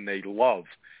specifically can they love?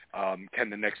 Can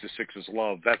the Nexus Sixes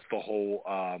love? That's the whole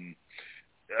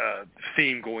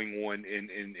theme going on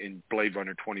in Blade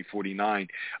Runner 2049.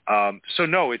 So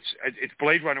no, it's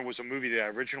Blade Runner was a movie that I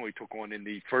originally took on in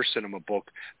the first cinema book,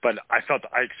 but I felt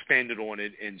I expanded on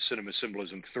it in Cinema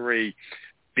Symbolism 3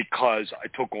 because I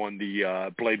took on the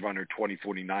Blade Runner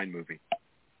 2049 movie.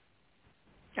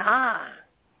 Ah,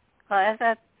 well,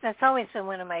 that's always been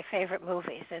one of my favorite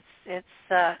movies. It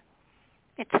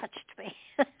touched me.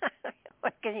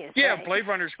 What can you say? Yeah, Blade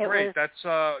Runner's great. That's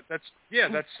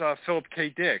Philip K.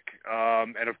 Dick,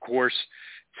 and of course,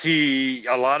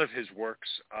 a lot of his works,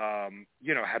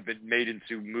 have been made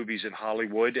into movies in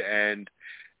Hollywood. And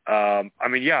Philip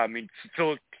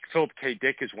K.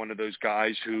 Dick is one of those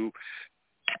guys who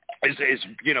is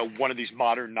one of these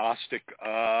modern Gnostic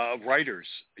writers.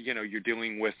 You're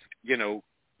dealing with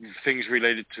things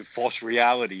related to false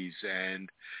realities and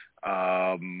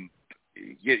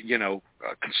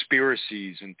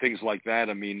conspiracies and things like that.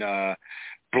 I mean,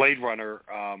 Blade Runner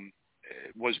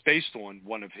was based on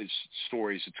one of his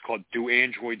stories. It's called "Do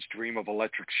Androids Dream of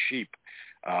Electric Sheep?"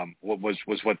 Was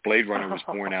what Blade Runner was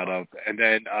born out of. And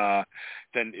then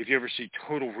if you ever see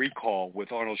Total Recall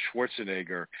with Arnold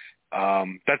Schwarzenegger,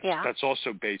 that's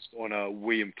also based on a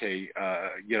William K.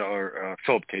 or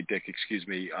Philip K. Dick,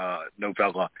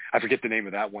 novella. I forget the name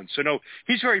of that one. So no,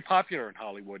 he's very popular in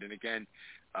Hollywood. And again,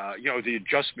 the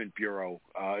Adjustment Bureau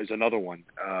is another one,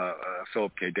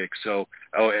 Philip K. Dick. So,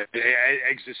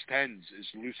 Existenz is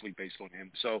loosely based on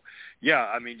him. So, yeah,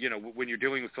 I mean, when you're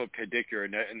dealing with Philip K. Dick, you're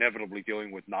inevitably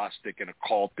dealing with Gnostic and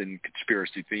occult and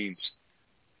conspiracy themes.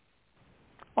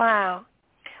 Wow.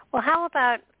 Well, how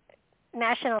about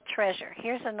National Treasure?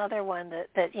 Here's another one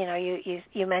that you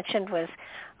mentioned was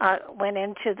went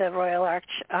into the Royal Ark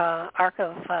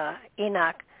of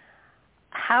Enoch.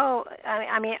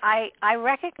 I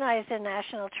recognize in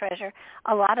National Treasure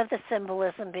a lot of the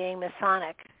symbolism being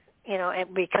Masonic,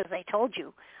 because they told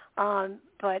you.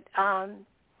 But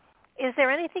is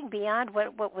there anything beyond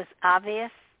what was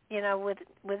obvious, with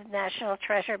National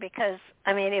Treasure? Because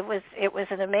it was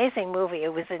an amazing movie.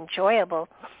 It was enjoyable,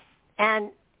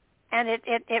 and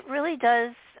it really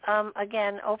does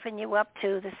again open you up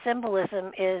to the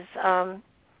symbolism is.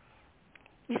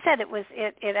 You said it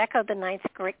echoed the ninth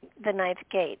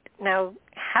gate. Now,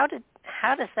 how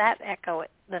does that echo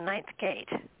the ninth gate?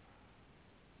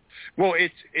 Well,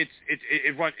 it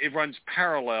runs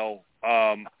parallel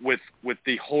with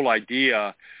the whole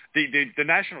idea. The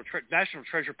National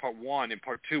Treasure Part 1 and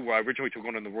Part 2, where I originally took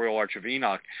on in the Royal Arch of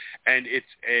Enoch, and it's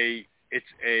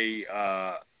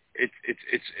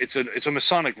a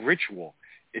Masonic ritual.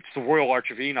 It's the Royal Arch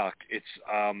of Enoch. It's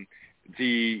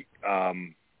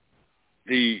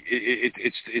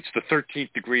it's the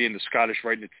 13th degree in the Scottish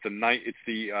Rite, and it's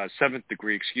the 7th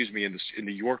degree, in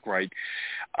the York Rite,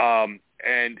 and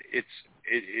it's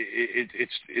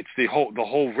the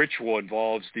whole ritual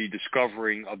involves the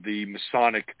discovering of the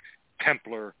Masonic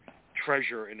Templar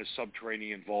treasure in a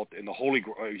subterranean vault in the holy,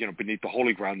 beneath the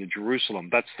holy ground in Jerusalem.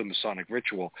 That's the Masonic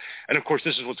ritual, and of course,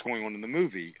 this is what's going on in the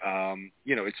movie.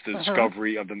 It's the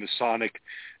discovery of the Masonic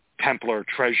Templar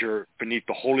treasure beneath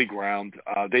the holy ground.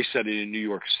 They said it in New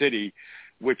York City,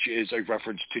 which is a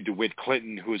reference to DeWitt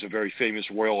Clinton, who is a very famous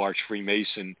Royal Arch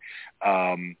Freemason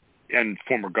and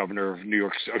former governor of New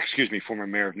York, former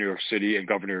mayor of New York City and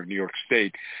governor of New York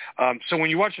State. So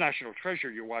when you watch National Treasure,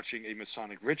 you're watching a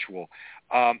Masonic ritual.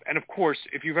 And of course,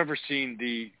 if you've ever seen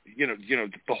the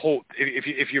whole,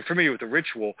 if you're familiar with the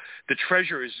ritual, the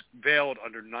treasure is veiled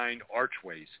under 9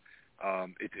 archways.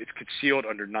 It's concealed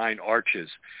under 9 arches,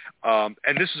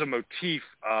 and this is a motif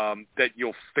that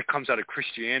comes out of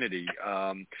Christianity.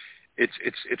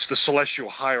 it's the celestial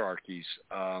hierarchies.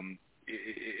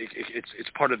 It's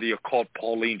part of the occult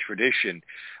Pauline tradition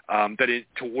that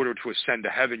to order to ascend to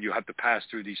heaven, you have to pass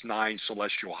through these 9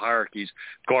 celestial hierarchies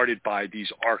guarded by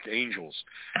these archangels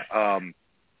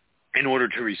in order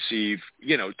to receive,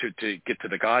 to get to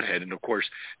the Godhead. And, of course,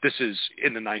 this is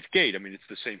in the 9th gate. I mean, it's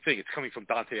the same thing. It's coming from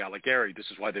Dante Alighieri. This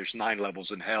is why there's 9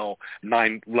 levels in hell,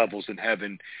 9 levels in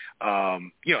heaven,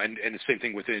 and the same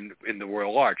thing in the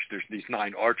Royal Arch. There's these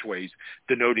 9 archways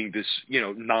denoting this,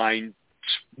 9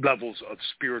 levels of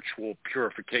spiritual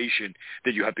purification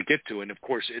that you have to get to. And of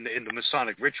course, in the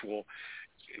Masonic ritual,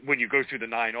 when you go through the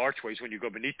 9 archways, when you go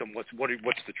beneath them, what's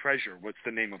the treasure? What's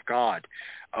the name of God?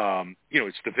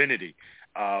 It's divinity.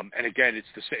 And again,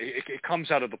 it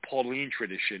comes out of the Pauline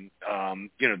tradition,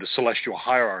 the celestial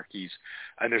hierarchies,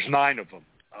 and there's 9 of them.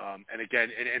 And again,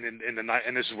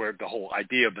 and this is where the whole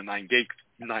idea of the 9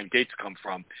 gates come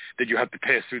from, that you have to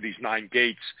pass through these 9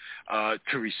 gates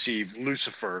to receive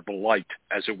Lucifer, the light,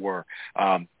 as it were.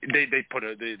 They put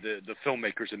the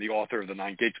filmmakers and the author of the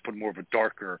 9 gates put more of a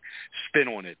darker spin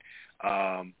on it.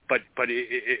 But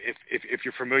if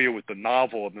you're familiar with the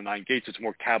novel of the 9 gates, it's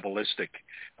more Kabbalistic.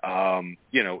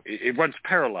 It runs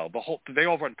parallel. They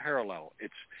all run parallel.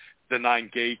 It's the 9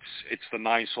 gates, it's the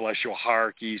 9 celestial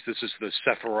hierarchies. This is the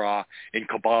Sephirah in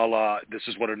Kabbalah. This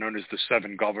is what are known as the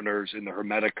 7 governors in the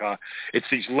Hermetica. It's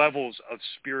these levels of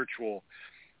spiritual,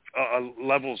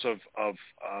 levels of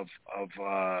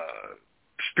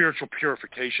spiritual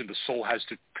purification the soul has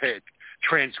to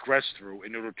transgress through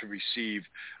in order to receive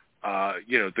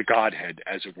the Godhead,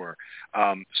 as it were.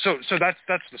 So that's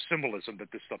the symbolism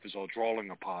that this stuff is all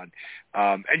drawing upon.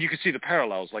 And you can see the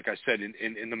parallels, like I said,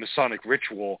 in the Masonic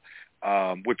ritual,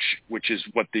 which is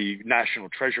what the National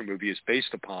Treasure movie is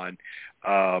based upon.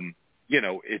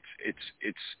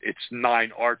 It's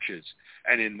 9 arches,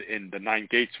 and in the 9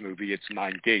 Gates movie, it's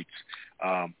 9 gates.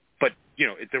 But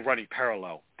they're running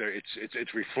parallel.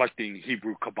 It's reflecting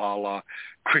Hebrew Kabbalah,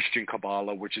 Christian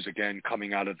Kabbalah, which is again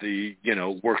coming out of the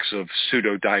works of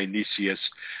Pseudo Dionysius,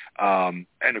 and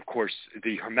of course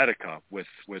the Hermetica with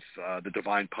the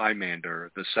Divine Pymander,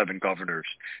 the 7 governors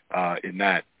in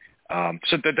that.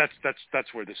 So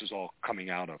that's where this is all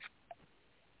coming out of.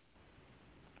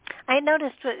 I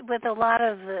noticed with a lot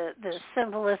of the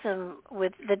symbolism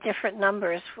with the different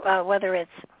numbers, whether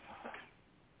it's,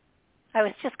 I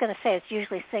was just going to say it's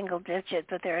usually single digit,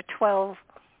 but there are 12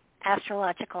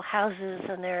 astrological houses,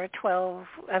 and there are 12.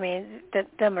 I mean, the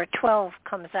number 12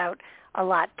 comes out a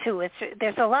lot too.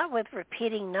 There's a lot with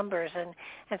repeating numbers, and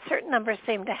certain numbers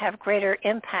seem to have greater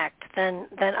impact than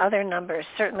other numbers.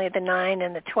 Certainly, the 9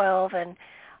 and the 12 and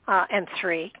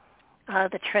 3,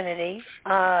 the Trinity.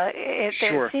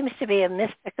 There seems to be a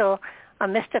mystical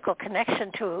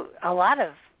connection to a lot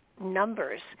of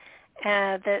numbers.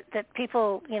 That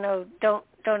people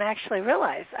don't actually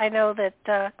realize. I know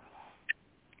that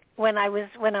when I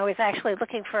was actually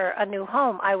looking for a new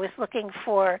home, I was looking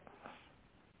for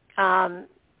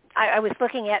I was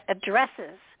looking at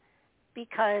addresses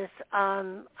because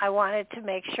I wanted to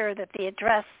make sure that the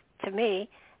address to me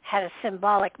had a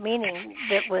symbolic meaning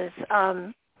that was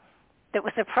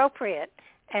appropriate.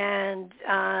 And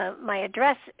my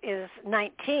address is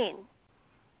 19,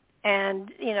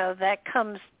 and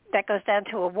that goes down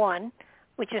to a 1,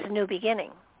 which is a new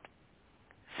beginning.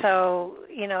 So,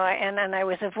 and I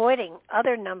was avoiding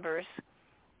other numbers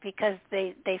because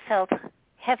they felt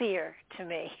heavier to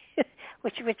me,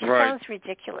 which right. Sounds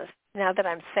ridiculous now that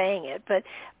I'm saying it.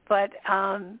 But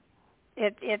and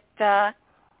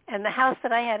the house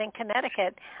that I had in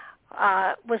Connecticut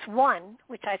was 1,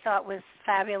 which I thought was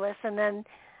fabulous, and then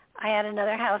I had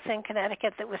another house in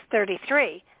Connecticut that was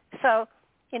 33. So,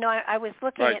 I was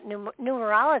looking right. at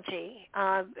numerology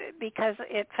because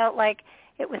it felt like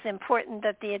it was important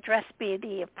that the address be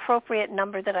the appropriate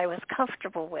number that I was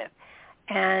comfortable with.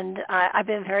 And I've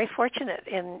been very fortunate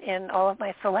in all of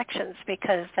my selections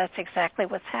because that's exactly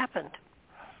what's happened.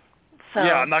 So,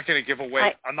 yeah, I'm not going to give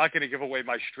away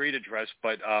my street address,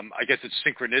 but I guess it's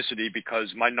synchronicity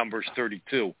because my number is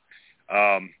 32.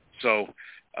 I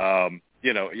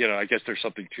guess there's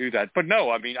something to that. But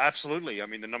no, I mean, absolutely. I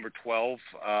mean, the number 12,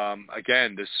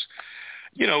 again, this,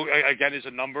 again, is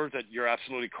a number that you're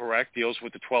absolutely correct, deals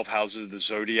with the 12 houses of the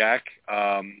zodiac,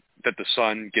 that the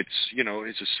sun gets,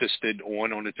 is assisted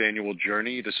on its annual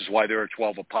journey. This is why there are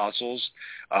 12 apostles.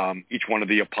 Each one of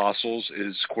the apostles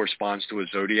corresponds to a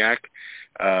zodiac.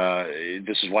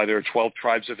 This is why there are 12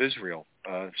 tribes of Israel.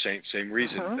 Same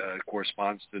reason. It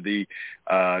corresponds to the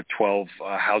 12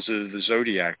 houses of the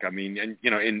zodiac. I mean, and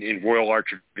in Royal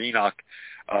Arch of Enoch,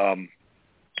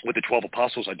 with the 12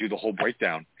 apostles, I do the whole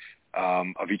breakdown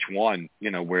of each one.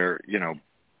 Where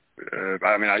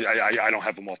I mean, I don't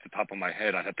have them off the top of my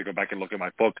head. I'd have to go back and look at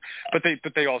my book, but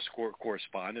they all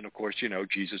correspond. And of course,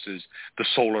 Jesus is the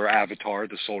solar avatar,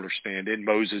 the solar stand-in.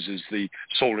 Moses is the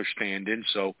solar stand-in.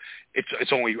 So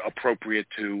it's only appropriate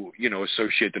to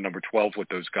associate the number 12 with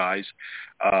those guys.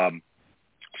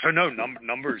 So no,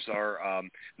 numbers are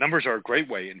a great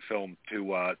way in film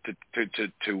to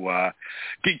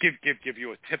give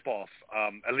you a tip off.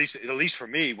 At least for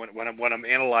me, when I'm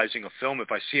analyzing a film,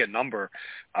 if I see a number,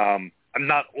 I'm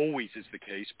not always is the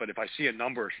case, but if I see a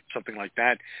number, something like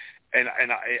that, and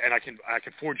I can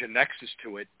forge a nexus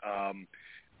to it.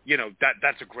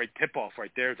 That's a great tip-off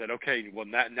right there that, okay, well,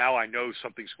 now I know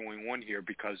something's going on here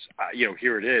because,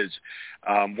 here it is.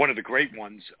 One of the great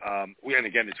ones, and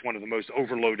again, it's one of the most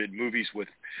overloaded movies with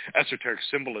esoteric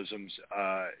symbolisms,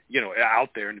 out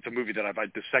there, and it's a movie that I've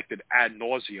dissected ad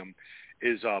nauseum,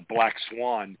 is Black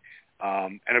Swan.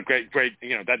 And a great,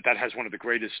 that has one of the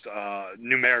greatest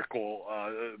numerical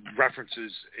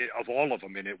references of all of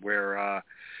them in it,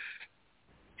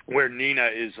 where Nina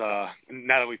is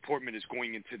Natalie Portman is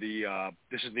going into the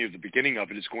this is near the beginning of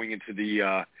it, is going into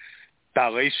the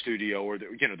ballet studio or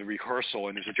the rehearsal,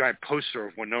 and there's a giant poster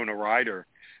of Winona Ryder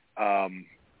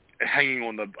hanging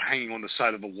on the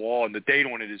side of the wall, and the date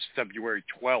on it is February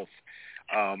 12th.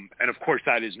 And of course,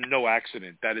 that is no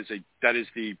accident. That is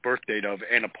the birth date of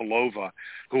Anna Pavlova,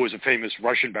 who was a famous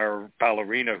Russian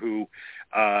ballerina who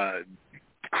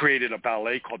created a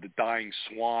ballet called The Dying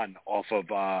Swan off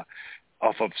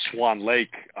of Swan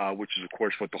Lake, which is, of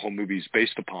course, what the whole movie is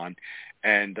based upon.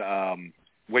 And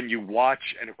when you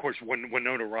watch, and of course, when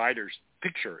Winona Ryder's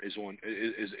picture is on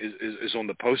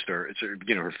the poster, it's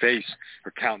her face,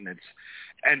 her countenance,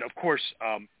 and of course,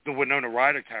 the Winona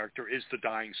Ryder character is the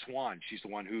dying swan. She's the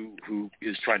one who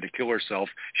is trying to kill herself.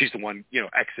 She's the one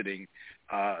exiting.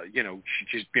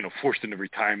 She's forced into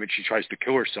retirement. She tries to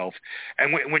kill herself.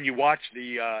 And when you watch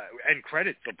the end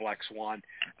credits of Black Swan,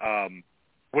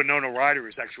 Winona Ryder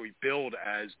is actually billed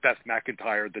as Beth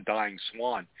McIntyre, the dying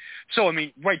swan. So, I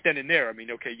mean, right then and there, I mean,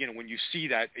 okay, when you see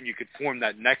that and you could form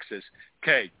that nexus,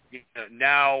 okay,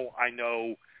 now I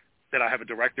know that I have a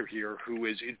director here who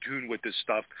is in tune with this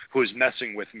stuff, who is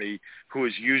messing with me, who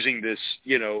is using this,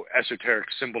 esoteric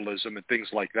symbolism and things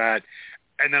like that.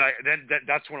 And then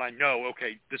that's when I know,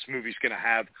 okay, this movie's going to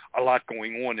have a lot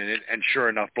going on in it. And sure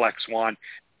enough, Black Swan,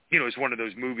 is one of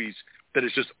those movies that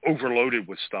is just overloaded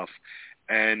with stuff.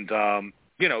 And,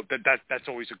 that's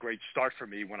always a great start for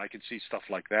me when I can see stuff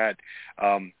like that.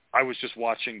 I was just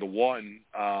watching the one,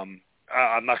 I'm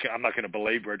not going to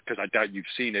belabor it because I doubt you've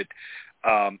seen it.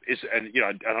 I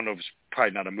don't know if it's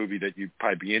probably not a movie that you'd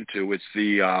probably be into. It's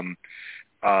the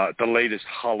latest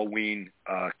Halloween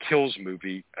Kills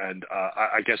movie. And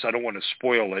I guess I don't want to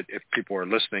spoil it if people are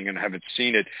listening and haven't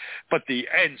seen it. But the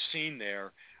end scene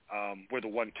there, where the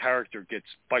one character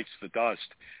bites the dust,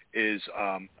 is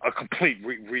a complete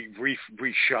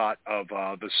reshot of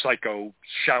the Psycho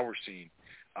shower scene,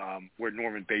 where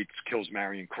Norman Bates kills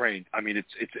Marion Crane. I mean,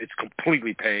 it's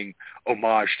completely paying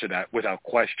homage to that without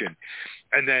question.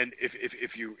 And then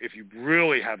if you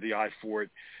really have the eye for it,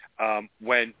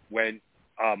 when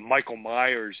Michael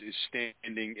Myers is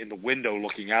standing in the window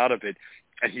looking out of it,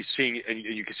 and he's seeing, and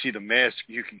you can see the mask,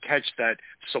 you can catch that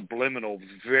subliminal,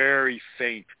 very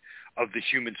faint of the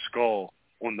human skull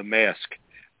on the mask.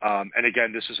 And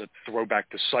again, this is a throwback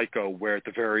to Psycho, where at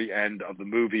the very end of the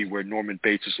movie, where Norman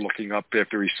Bates is looking up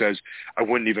after he says, "I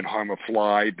wouldn't even harm a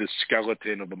fly," the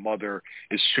skeleton of the mother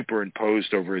is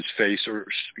superimposed over his face, or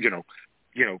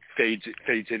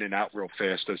fades in and out real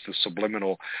fast as the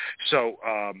subliminal. So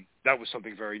that was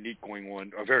something very neat going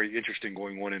on, or very interesting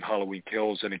going on in Halloween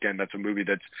Kills. And again, that's a movie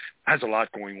that has a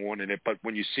lot going on in it. But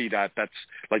when you see that, that's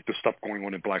like the stuff going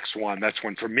on in Black Swan. That's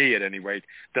when, for me at any rate,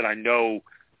 that I know,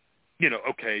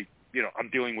 okay, I'm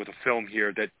dealing with a film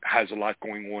here that has a lot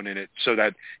going on in it, so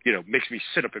that, makes me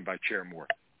sit up in my chair more.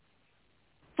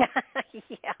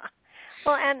 Yeah.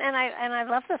 Well, and I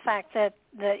love the fact that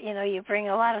you bring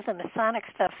a lot of the Masonic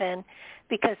stuff in,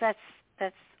 because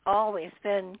that's always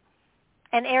been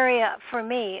an area for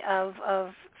me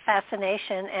of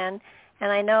fascination, and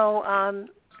I know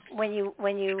when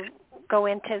you go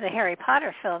into the Harry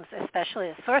Potter films, especially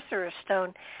the Sorcerer's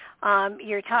Stone,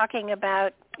 you're talking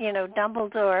about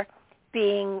Dumbledore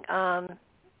being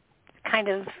kind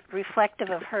of reflective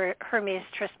of Hermes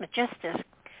Trismegistus,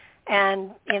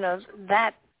 and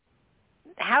that.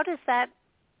 How does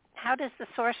the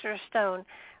Sorcerer's Stone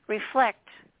reflect,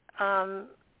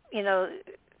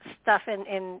 stuff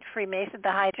in Freemason,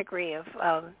 the high degree of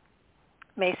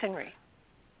Masonry?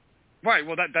 Right.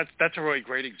 Well, that's a really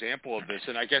great example of this,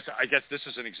 and I guess this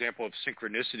is an example of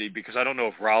synchronicity, because I don't know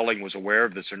if Rowling was aware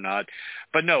of this or not,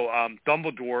 but no,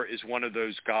 Dumbledore is one of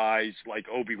those guys like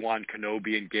Obi-Wan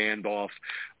Kenobi and Gandalf.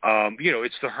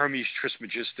 It's the Hermes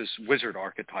Trismegistus wizard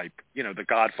archetype. The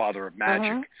godfather of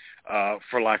magic,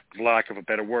 for lack of a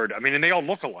better word. I mean, and they all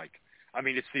look alike. I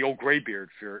mean, it's the old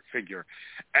graybeard figure.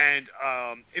 And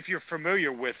if you're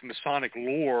familiar with Masonic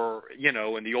lore,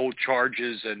 and the old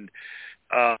charges and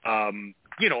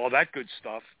all that good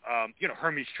stuff.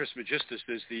 Hermes Trismegistus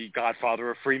is the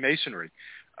godfather of Freemasonry.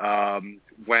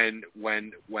 When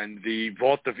the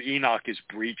Vault of Enoch is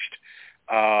breached,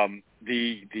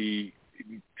 the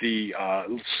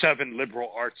seven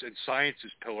liberal arts and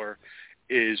sciences pillar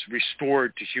is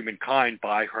restored to humankind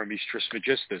by Hermes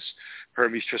Trismegistus.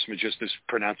 Hermes Trismegistus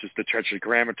pronounces the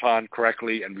Tetragrammaton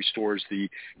correctly and restores the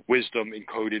wisdom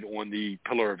encoded on the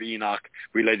Pillar of Enoch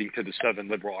relating to the seven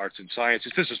liberal arts and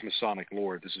sciences. This is Masonic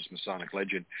lore. This is Masonic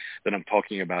legend that I'm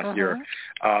talking about here.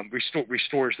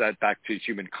 Restores that back to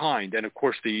humankind. And, of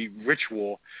course, the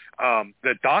ritual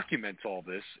that documents all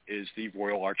this is the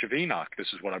Royal Arch of Enoch. This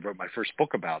is what I wrote my first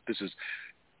book about. This is,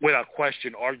 without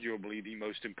question, arguably the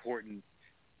most important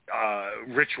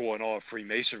ritual in all of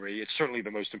Freemasonry. It's certainly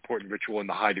the most important ritual in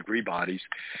the high degree bodies.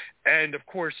 And of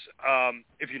course,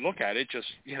 if you look at it just,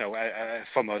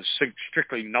 from a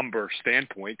strictly number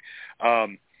standpoint,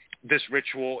 this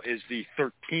ritual is the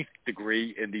 13th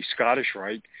degree in the Scottish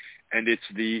Rite, and it's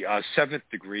the 7th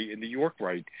degree in the York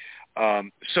Rite.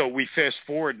 So we fast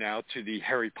forward now to the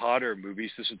Harry Potter movies.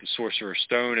 This is the Sorcerer's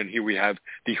Stone, and here we have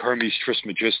the Hermes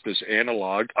Trismegistus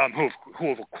analog,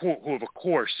 who of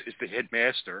course is the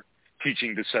headmaster,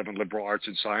 teaching the seven liberal arts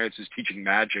and sciences, teaching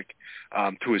magic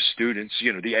to his students.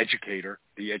 The educator,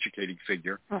 the educating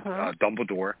figure,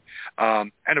 Dumbledore,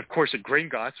 and of course at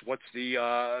Gringotts, what's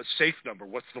the safe number?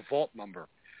 What's the vault number?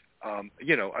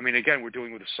 Again, we're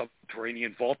dealing with a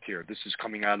subterranean vault here. This is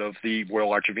coming out of the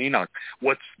Royal Arch of Enoch.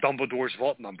 What's Dumbledore's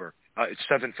vault number? It's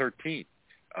 713.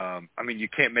 You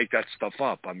can't make that stuff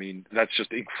up. I mean, that's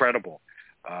just incredible.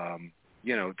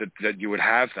 That you would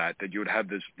have that you would have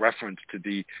this reference to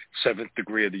the 7th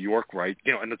degree of the York Rite,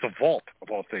 and it's a vault of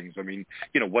all things. I mean,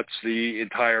 what's the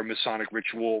entire Masonic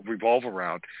ritual revolve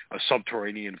around? A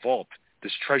subterranean vault,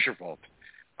 this treasure vault.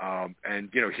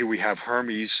 Here we have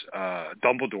Hermes,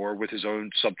 Dumbledore, with his own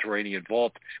subterranean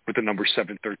vault with the number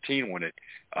 713 on it.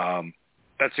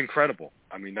 That's incredible.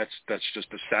 I mean, that's just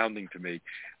astounding to me.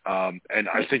 And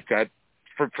I think that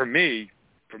for me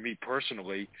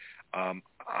personally,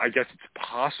 I guess it's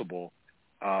possible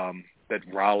that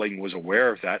Rowling was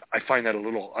aware of that. I find that a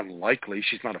little unlikely.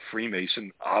 She's not a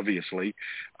Freemason, obviously.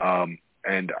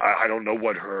 And I don't know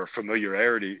what her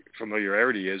familiarity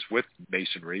is with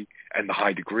Masonry and the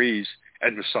high degrees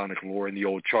and Masonic lore and the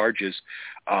old charges.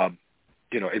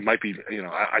 It might be,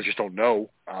 I just don't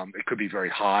know. It could be very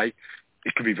high.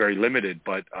 It could be very limited.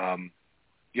 But,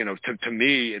 to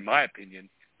me, in my opinion,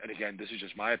 and again, this is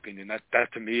just my opinion,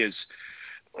 that to me is,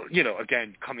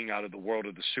 again, coming out of the world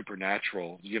of the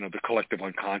supernatural, the collective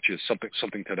unconscious,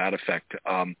 something to that effect,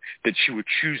 that she would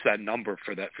choose that number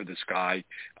for this guy.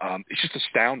 It's just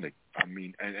astounding. I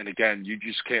mean, and again, you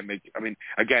just can't make,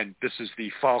 again, this is the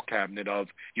file cabinet of,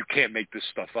 you can't make this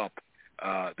stuff up,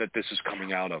 that this is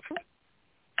coming out of.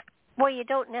 Well, you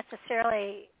don't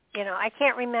necessarily, I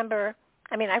can't remember,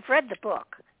 I've read the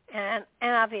book, and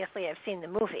obviously I've seen the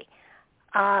movie.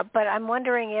 But I'm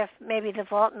wondering if maybe the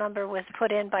vault number was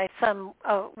put in by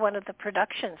one of the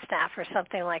production staff or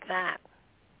something like that.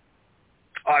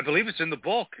 I believe it's in the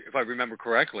book, if I remember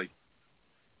correctly.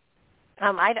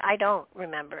 I don't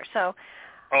remember. So.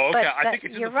 Oh, okay. But, I think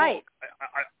it's in the book.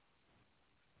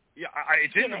 You're right.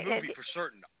 It's in the movie for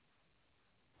certain.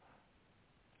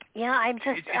 Yeah,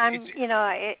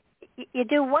 you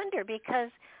do wonder because.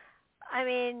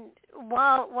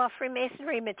 While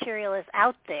Freemasonry material is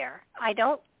out there, I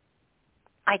don't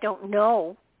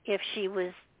know if she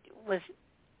was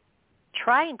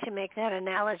trying to make that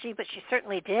analogy, but she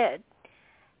certainly did.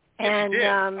 And she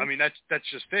did. That's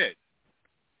just it.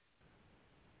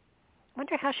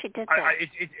 Wonder how she did that.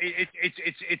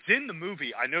 It's in the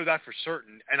movie. I know that for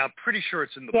certain, and I'm pretty sure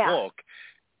it's in the book.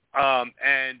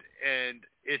 And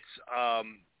it's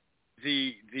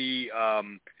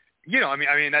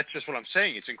that's just what I'm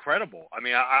saying. It's incredible.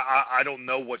 I don't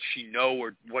know what she know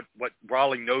or what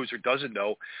Rowling knows or doesn't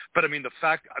know, but the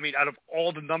fact, out of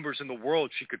all the numbers in the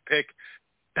world she could pick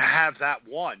to have that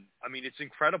one, it's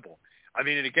incredible. And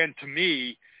again, to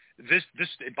me, this,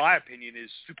 in my opinion, is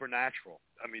supernatural.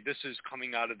 This is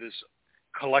coming out of this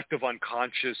collective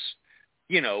unconscious,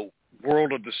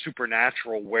 world of the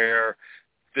supernatural where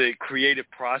the creative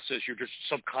process. You're just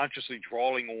subconsciously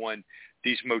drawing on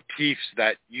these motifs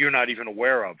that you're not even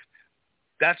aware of.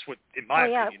 That's what, in my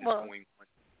opinion, is going on.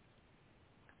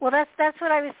 Well, that's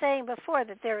what I was saying before,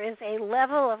 that there is a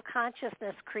level of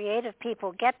consciousness creative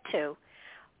people get to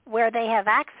where they have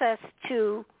access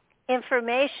to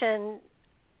information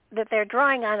that they're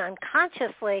drawing on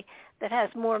unconsciously that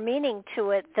has more meaning to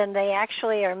it than they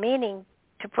actually are meaning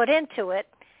to put into it.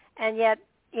 And yet,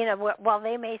 while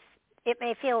it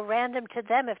may feel random to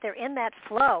them, if they're in that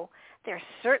flow, they're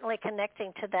certainly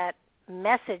connecting to that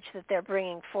message that they're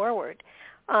bringing forward.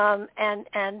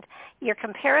 And your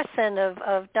comparison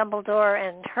of Dumbledore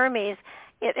and Hermes,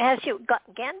 it has you got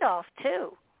Gandalf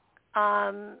too,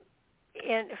 from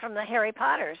the Harry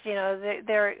Potters.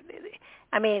 Gandalf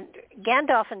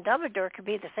and Dumbledore could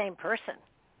be the same person,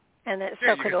 and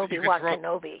so could Obi-Wan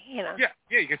Kenobi. Yeah,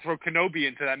 you can throw Kenobi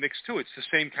into that mix too. It's the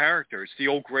same character. It's the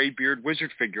old gray-beard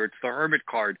wizard figure. It's the hermit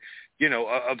card,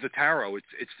 of the tarot.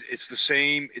 It's the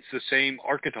same. It's the same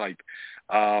archetype.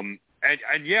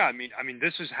 And yeah, I mean,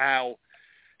 this is how,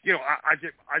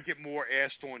 I get more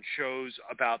asked on shows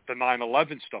about the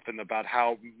 9/11 stuff and about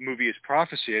how movie is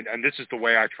prophecy, and this is the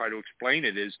way I try to explain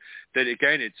it, is that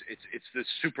again, it's this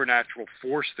supernatural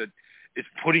force that is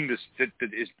putting this that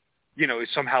is is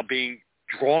somehow being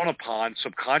drawn upon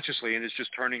subconsciously and is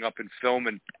just turning up in film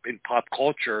and in pop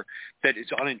culture, that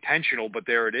it's unintentional, but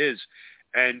there it is,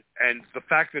 and the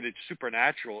fact that it's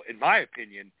supernatural, in my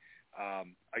opinion.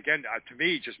 Again, to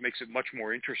me, it just makes it much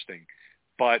more interesting.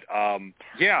 But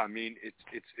yeah, I mean,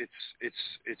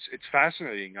 it's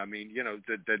fascinating. I mean,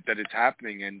 that it's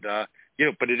happening, and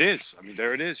but it is. I mean,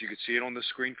 there it is. You can see it on the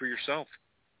screen for yourself.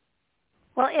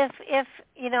 Well, if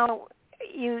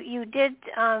you did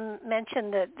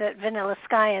mention that Vanilla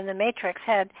Sky and The Matrix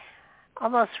had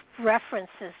almost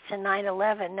references to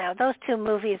 9/11. Now, those two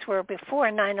movies were before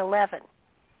 9/11.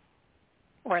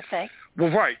 Weren't they? Well,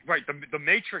 right. The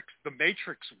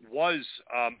Matrix was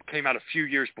came out a few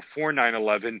years before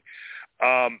 9/11.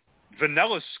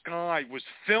 Vanilla Sky was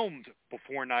filmed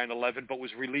before 9/11, but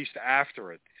was released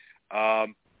after it.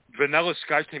 Vanilla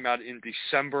Sky came out in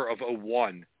December of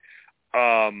 2001,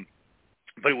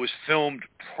 but it was filmed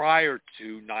prior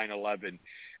to 9/11.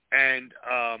 And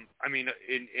I mean,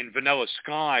 in Vanilla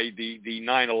Sky, the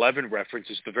 9/11 reference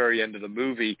is the very end of the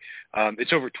movie.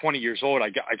 It's over 20 years old. I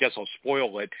guess I'll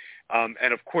spoil it.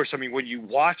 And of course, I mean, when you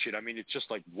watch it, I mean, it's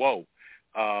just like, whoa.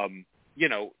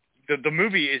 The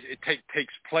movie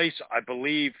takes place, I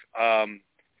believe. I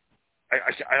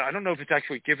don't know if it's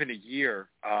actually given a year.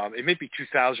 It may be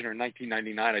 2000 or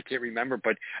 1999. I can't remember.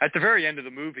 But at the very end of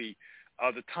the movie,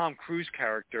 the Tom Cruise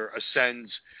character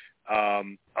ascends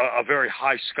a very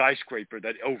high skyscraper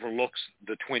that overlooks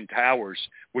the Twin Towers,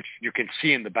 which you can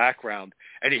see in the background,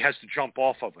 and he has to jump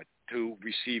off of it to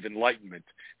receive enlightenment,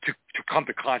 to come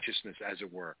to consciousness, as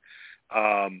it were.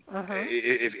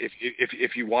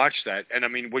 If you watch that, and I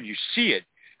mean, when you see it,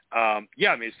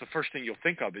 yeah, I mean, it's the first thing you'll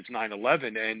think of is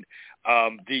 9/11, and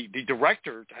the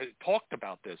director talked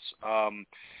about this,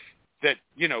 that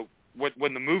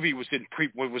when the movie was in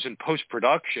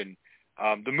post-production,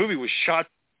 the movie was shot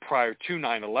prior to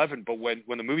 9/11, but when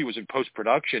the movie was in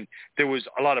post-production, there was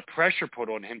a lot of pressure put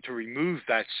on him to remove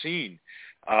that scene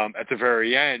at the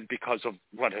very end because of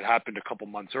what had happened a couple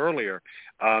months earlier,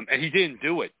 and he didn't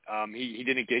do it. He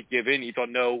didn't give in. He thought,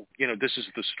 no, this is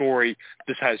the story.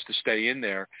 This has to stay in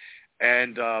there,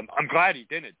 and I'm glad he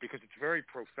didn't, because it's very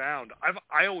profound.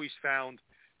 I always found,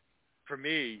 for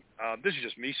me, this is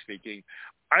just me speaking,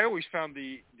 I always found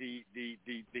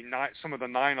some of the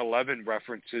 9/11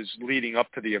 references leading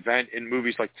up to the event in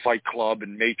movies like Fight Club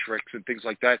and Matrix and things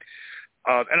like that.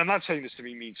 And I'm not saying this to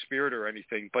be mean-spirited or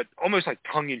anything, but almost like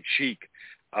tongue-in-cheek,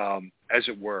 as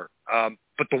it were.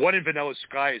 But the one in Vanilla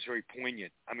Sky is very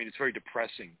poignant. I mean, it's very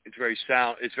depressing. It's very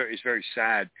sad. It's very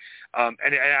sad. And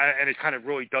it kind of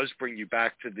really does bring you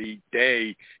back to the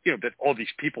day, that all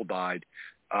these people died.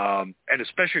 And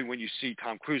especially when you see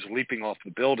Tom Cruise leaping off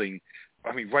the building,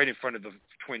 I mean, right in front of the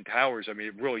Twin Towers. I mean,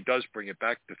 it really does bring it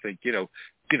back to think,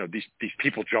 these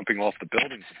people jumping off the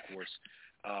buildings, of course.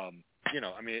 I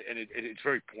mean, and it's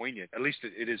very poignant. At least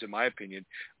it is, in my opinion.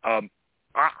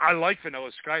 I like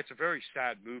Vanilla Sky. It's a very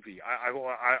sad movie.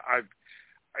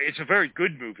 It's a very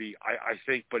good movie, I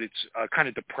think, but it's kind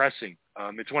of depressing.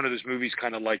 It's one of those movies,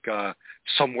 kind of like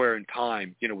Somewhere in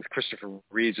Time, with Christopher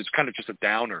Reeves. It's kind of just a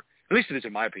downer. At least it is,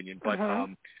 in my opinion. But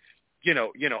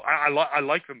I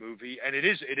like the movie, and it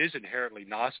is inherently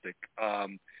Gnostic.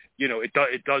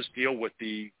 It does deal with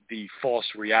the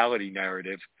false reality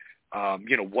narrative.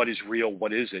 What is real,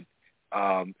 what isn't.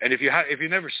 And if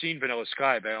you've never seen Vanilla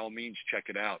Sky, by all means check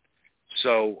it out.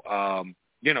 So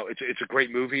it's a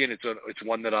great movie, and it's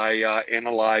one that I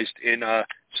analyzed in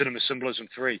Cinema Symbolism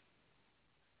 3.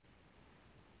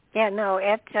 Yeah, no,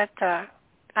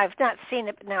 I've not seen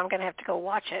it, but now I'm going to have to go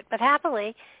watch it. But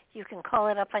happily, you can call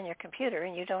it up on your computer,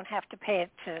 and you don't have to pay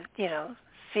it to,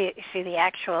 see the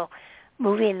actual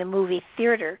movie in the movie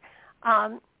theater.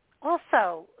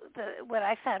 Also, what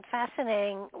I found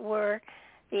fascinating were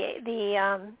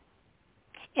the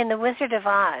in The Wizard of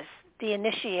Oz, the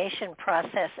initiation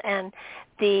process and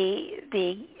the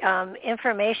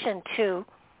information to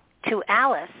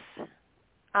Alice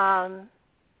Well,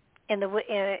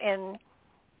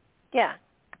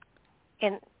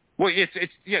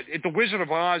 The Wizard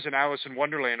of Oz and Alice in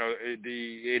Wonderland are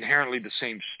inherently the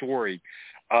same story.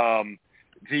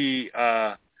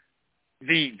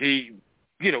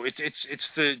 It's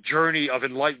the journey of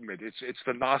enlightenment. It's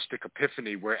the Gnostic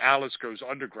epiphany where Alice goes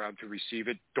underground to receive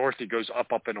it. Dorothy goes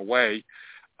up and away.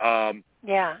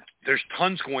 There's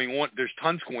tons going on. There's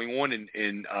tons going on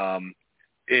in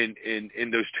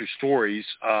those two stories.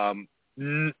 That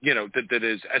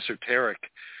is esoteric.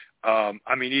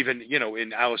 Even,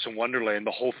 in Alice in Wonderland,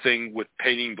 the whole thing with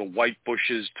painting the white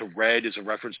bushes to red is a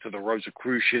reference to the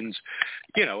Rosicrucians,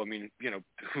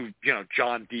 who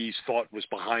John Dees thought was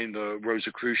behind the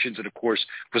Rosicrucians, and of course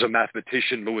was a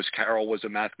mathematician. Lewis Carroll was a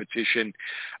mathematician.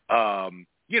 A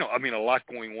lot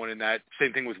going on in that.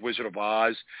 Same thing with Wizard of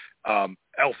Oz.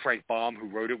 L. Frank Baum, who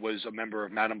wrote it, was a member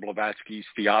of Madame Blavatsky's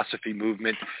Theosophy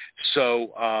movement.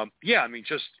 So,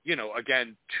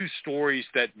 again, two stories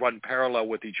that run parallel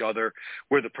with each other,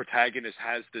 where the protagonist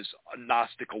has this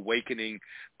Gnostic awakening.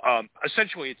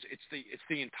 Essentially, it's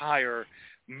the entire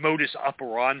modus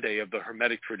operandi of the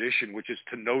Hermetic tradition, which is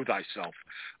to know thyself,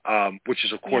 which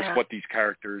is, of course, what these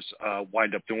characters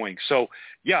wind up doing. So,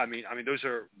 those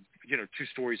are, two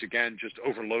stories, again, just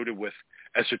overloaded with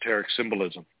esoteric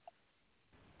symbolism.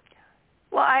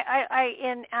 Well, I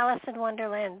in Alice in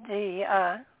Wonderland,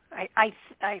 I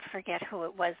forget who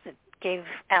it was that gave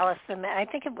Alice I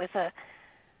think it was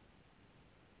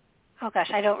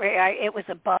it was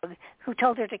a bug who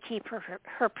told her to keep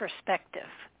her perspective.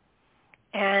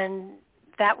 And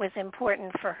that was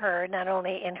important for her, not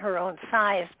only in her own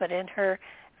size, but in her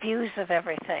views of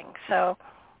everything. So,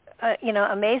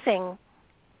 amazing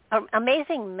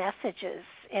messages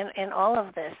in all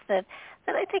of this that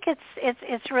I think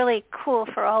it's really cool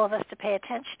for all of us to pay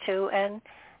attention to.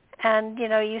 And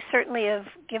you certainly have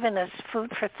given us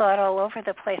food for thought all over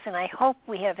the place, and I hope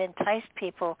we have enticed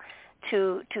people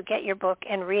to get your book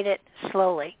and read it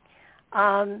slowly.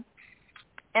 And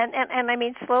I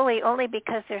mean slowly only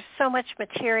because there's so much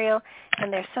material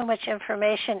and there's so much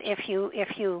information. If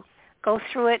you go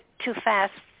through it too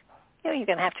fast, you're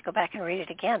going to have to go back and read it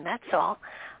again. That's all.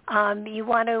 You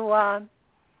want to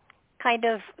kind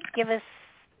of give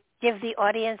the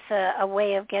audience a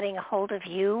way of getting a hold of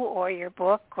you or your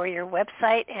book or your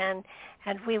website, and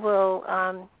we will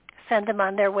send them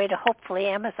on their way to hopefully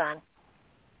Amazon.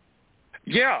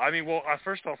 Yeah,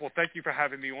 first off, thank you for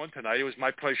having me on tonight. It was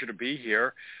my pleasure to be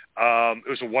here. It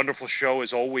was a wonderful show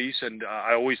as always, and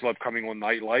I always love coming on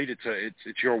Nightlight.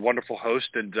 You're a wonderful host,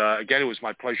 and again, it was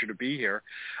my pleasure to be here.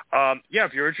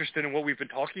 If you're interested in what we've been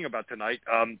talking about tonight,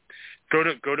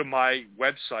 go to my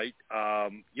website,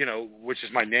 which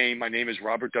is my name. My name is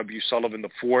Robert W. Sullivan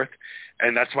IV,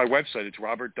 and that's my website. It's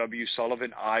Robert W.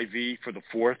 Sullivan IV for the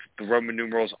fourth, the Roman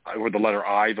numerals, or the letter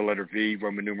I, the letter V,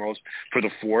 Roman numerals for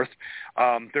the fourth.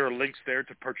 There are links there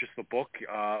to purchase the book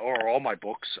or all my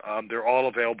books. They're all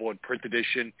available in print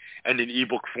edition and in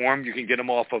ebook form. You can get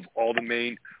them off of all the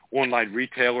main online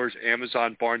retailers: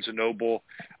 Amazon, Barnes & Noble,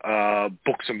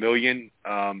 Books A Million.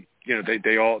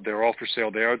 They're all for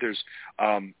sale there. There's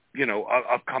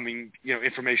upcoming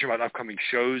information about upcoming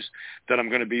shows that I'm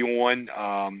going to be on,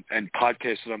 and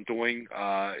podcasts that I'm doing,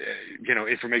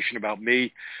 information about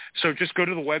me. So just go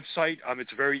to the website.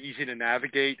 It's very easy to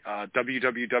navigate,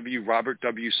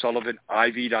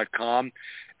 www.robertwsullivan.iv.com.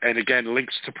 And again,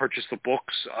 links to purchase the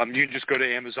books. You can just go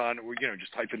to Amazon or,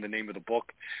 just type in the name of the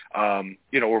book,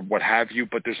 or what have you.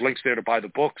 But there's links there to buy the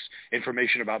books,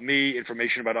 information about me,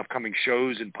 information about upcoming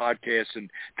shows and podcasts and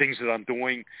things that I'm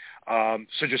doing.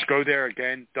 So just go there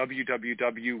again,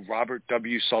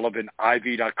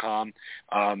 www.robertwsullivan.iv.com,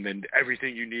 and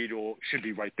everything you need should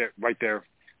be right there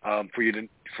for you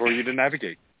to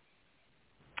navigate.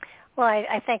 Well,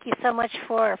 I thank you so much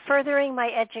for furthering my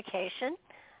education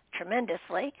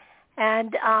tremendously,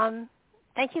 and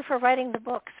thank you for writing the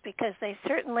books, because they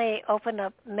certainly open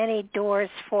up many doors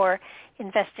for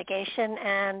investigation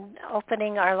and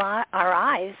opening our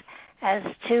eyes as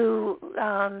to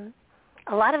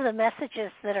a lot of the messages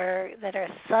that are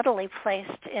subtly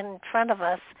placed in front of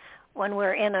us when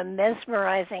we're in a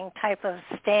mesmerizing type of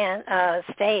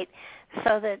state,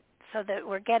 so that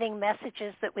we're getting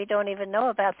messages that we don't even know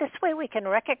about. This way we can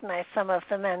recognize some of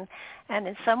them and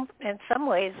in some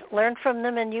ways learn from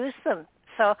them and use them.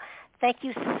 So thank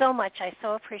you so much. I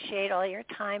so appreciate all your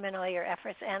time and all your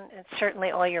efforts and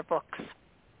certainly all your books.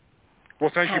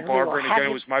 Well, thank you, Barbara. And again,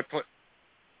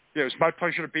 it was my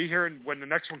pleasure to be here. And when the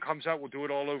next one comes out, we'll do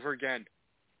it all over again.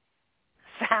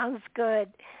 Sounds good.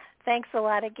 Thanks a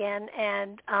lot again.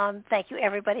 And thank you,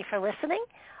 everybody, for listening.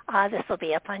 This will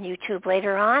be up on YouTube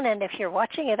later on. And if you're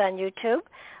watching it on YouTube,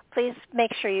 please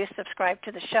make sure you subscribe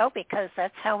to the show, because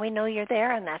that's how we know you're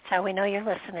there and that's how we know you're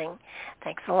listening.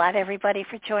 Thanks a lot, everybody,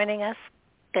 for joining us.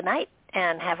 Good night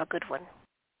and have a good one.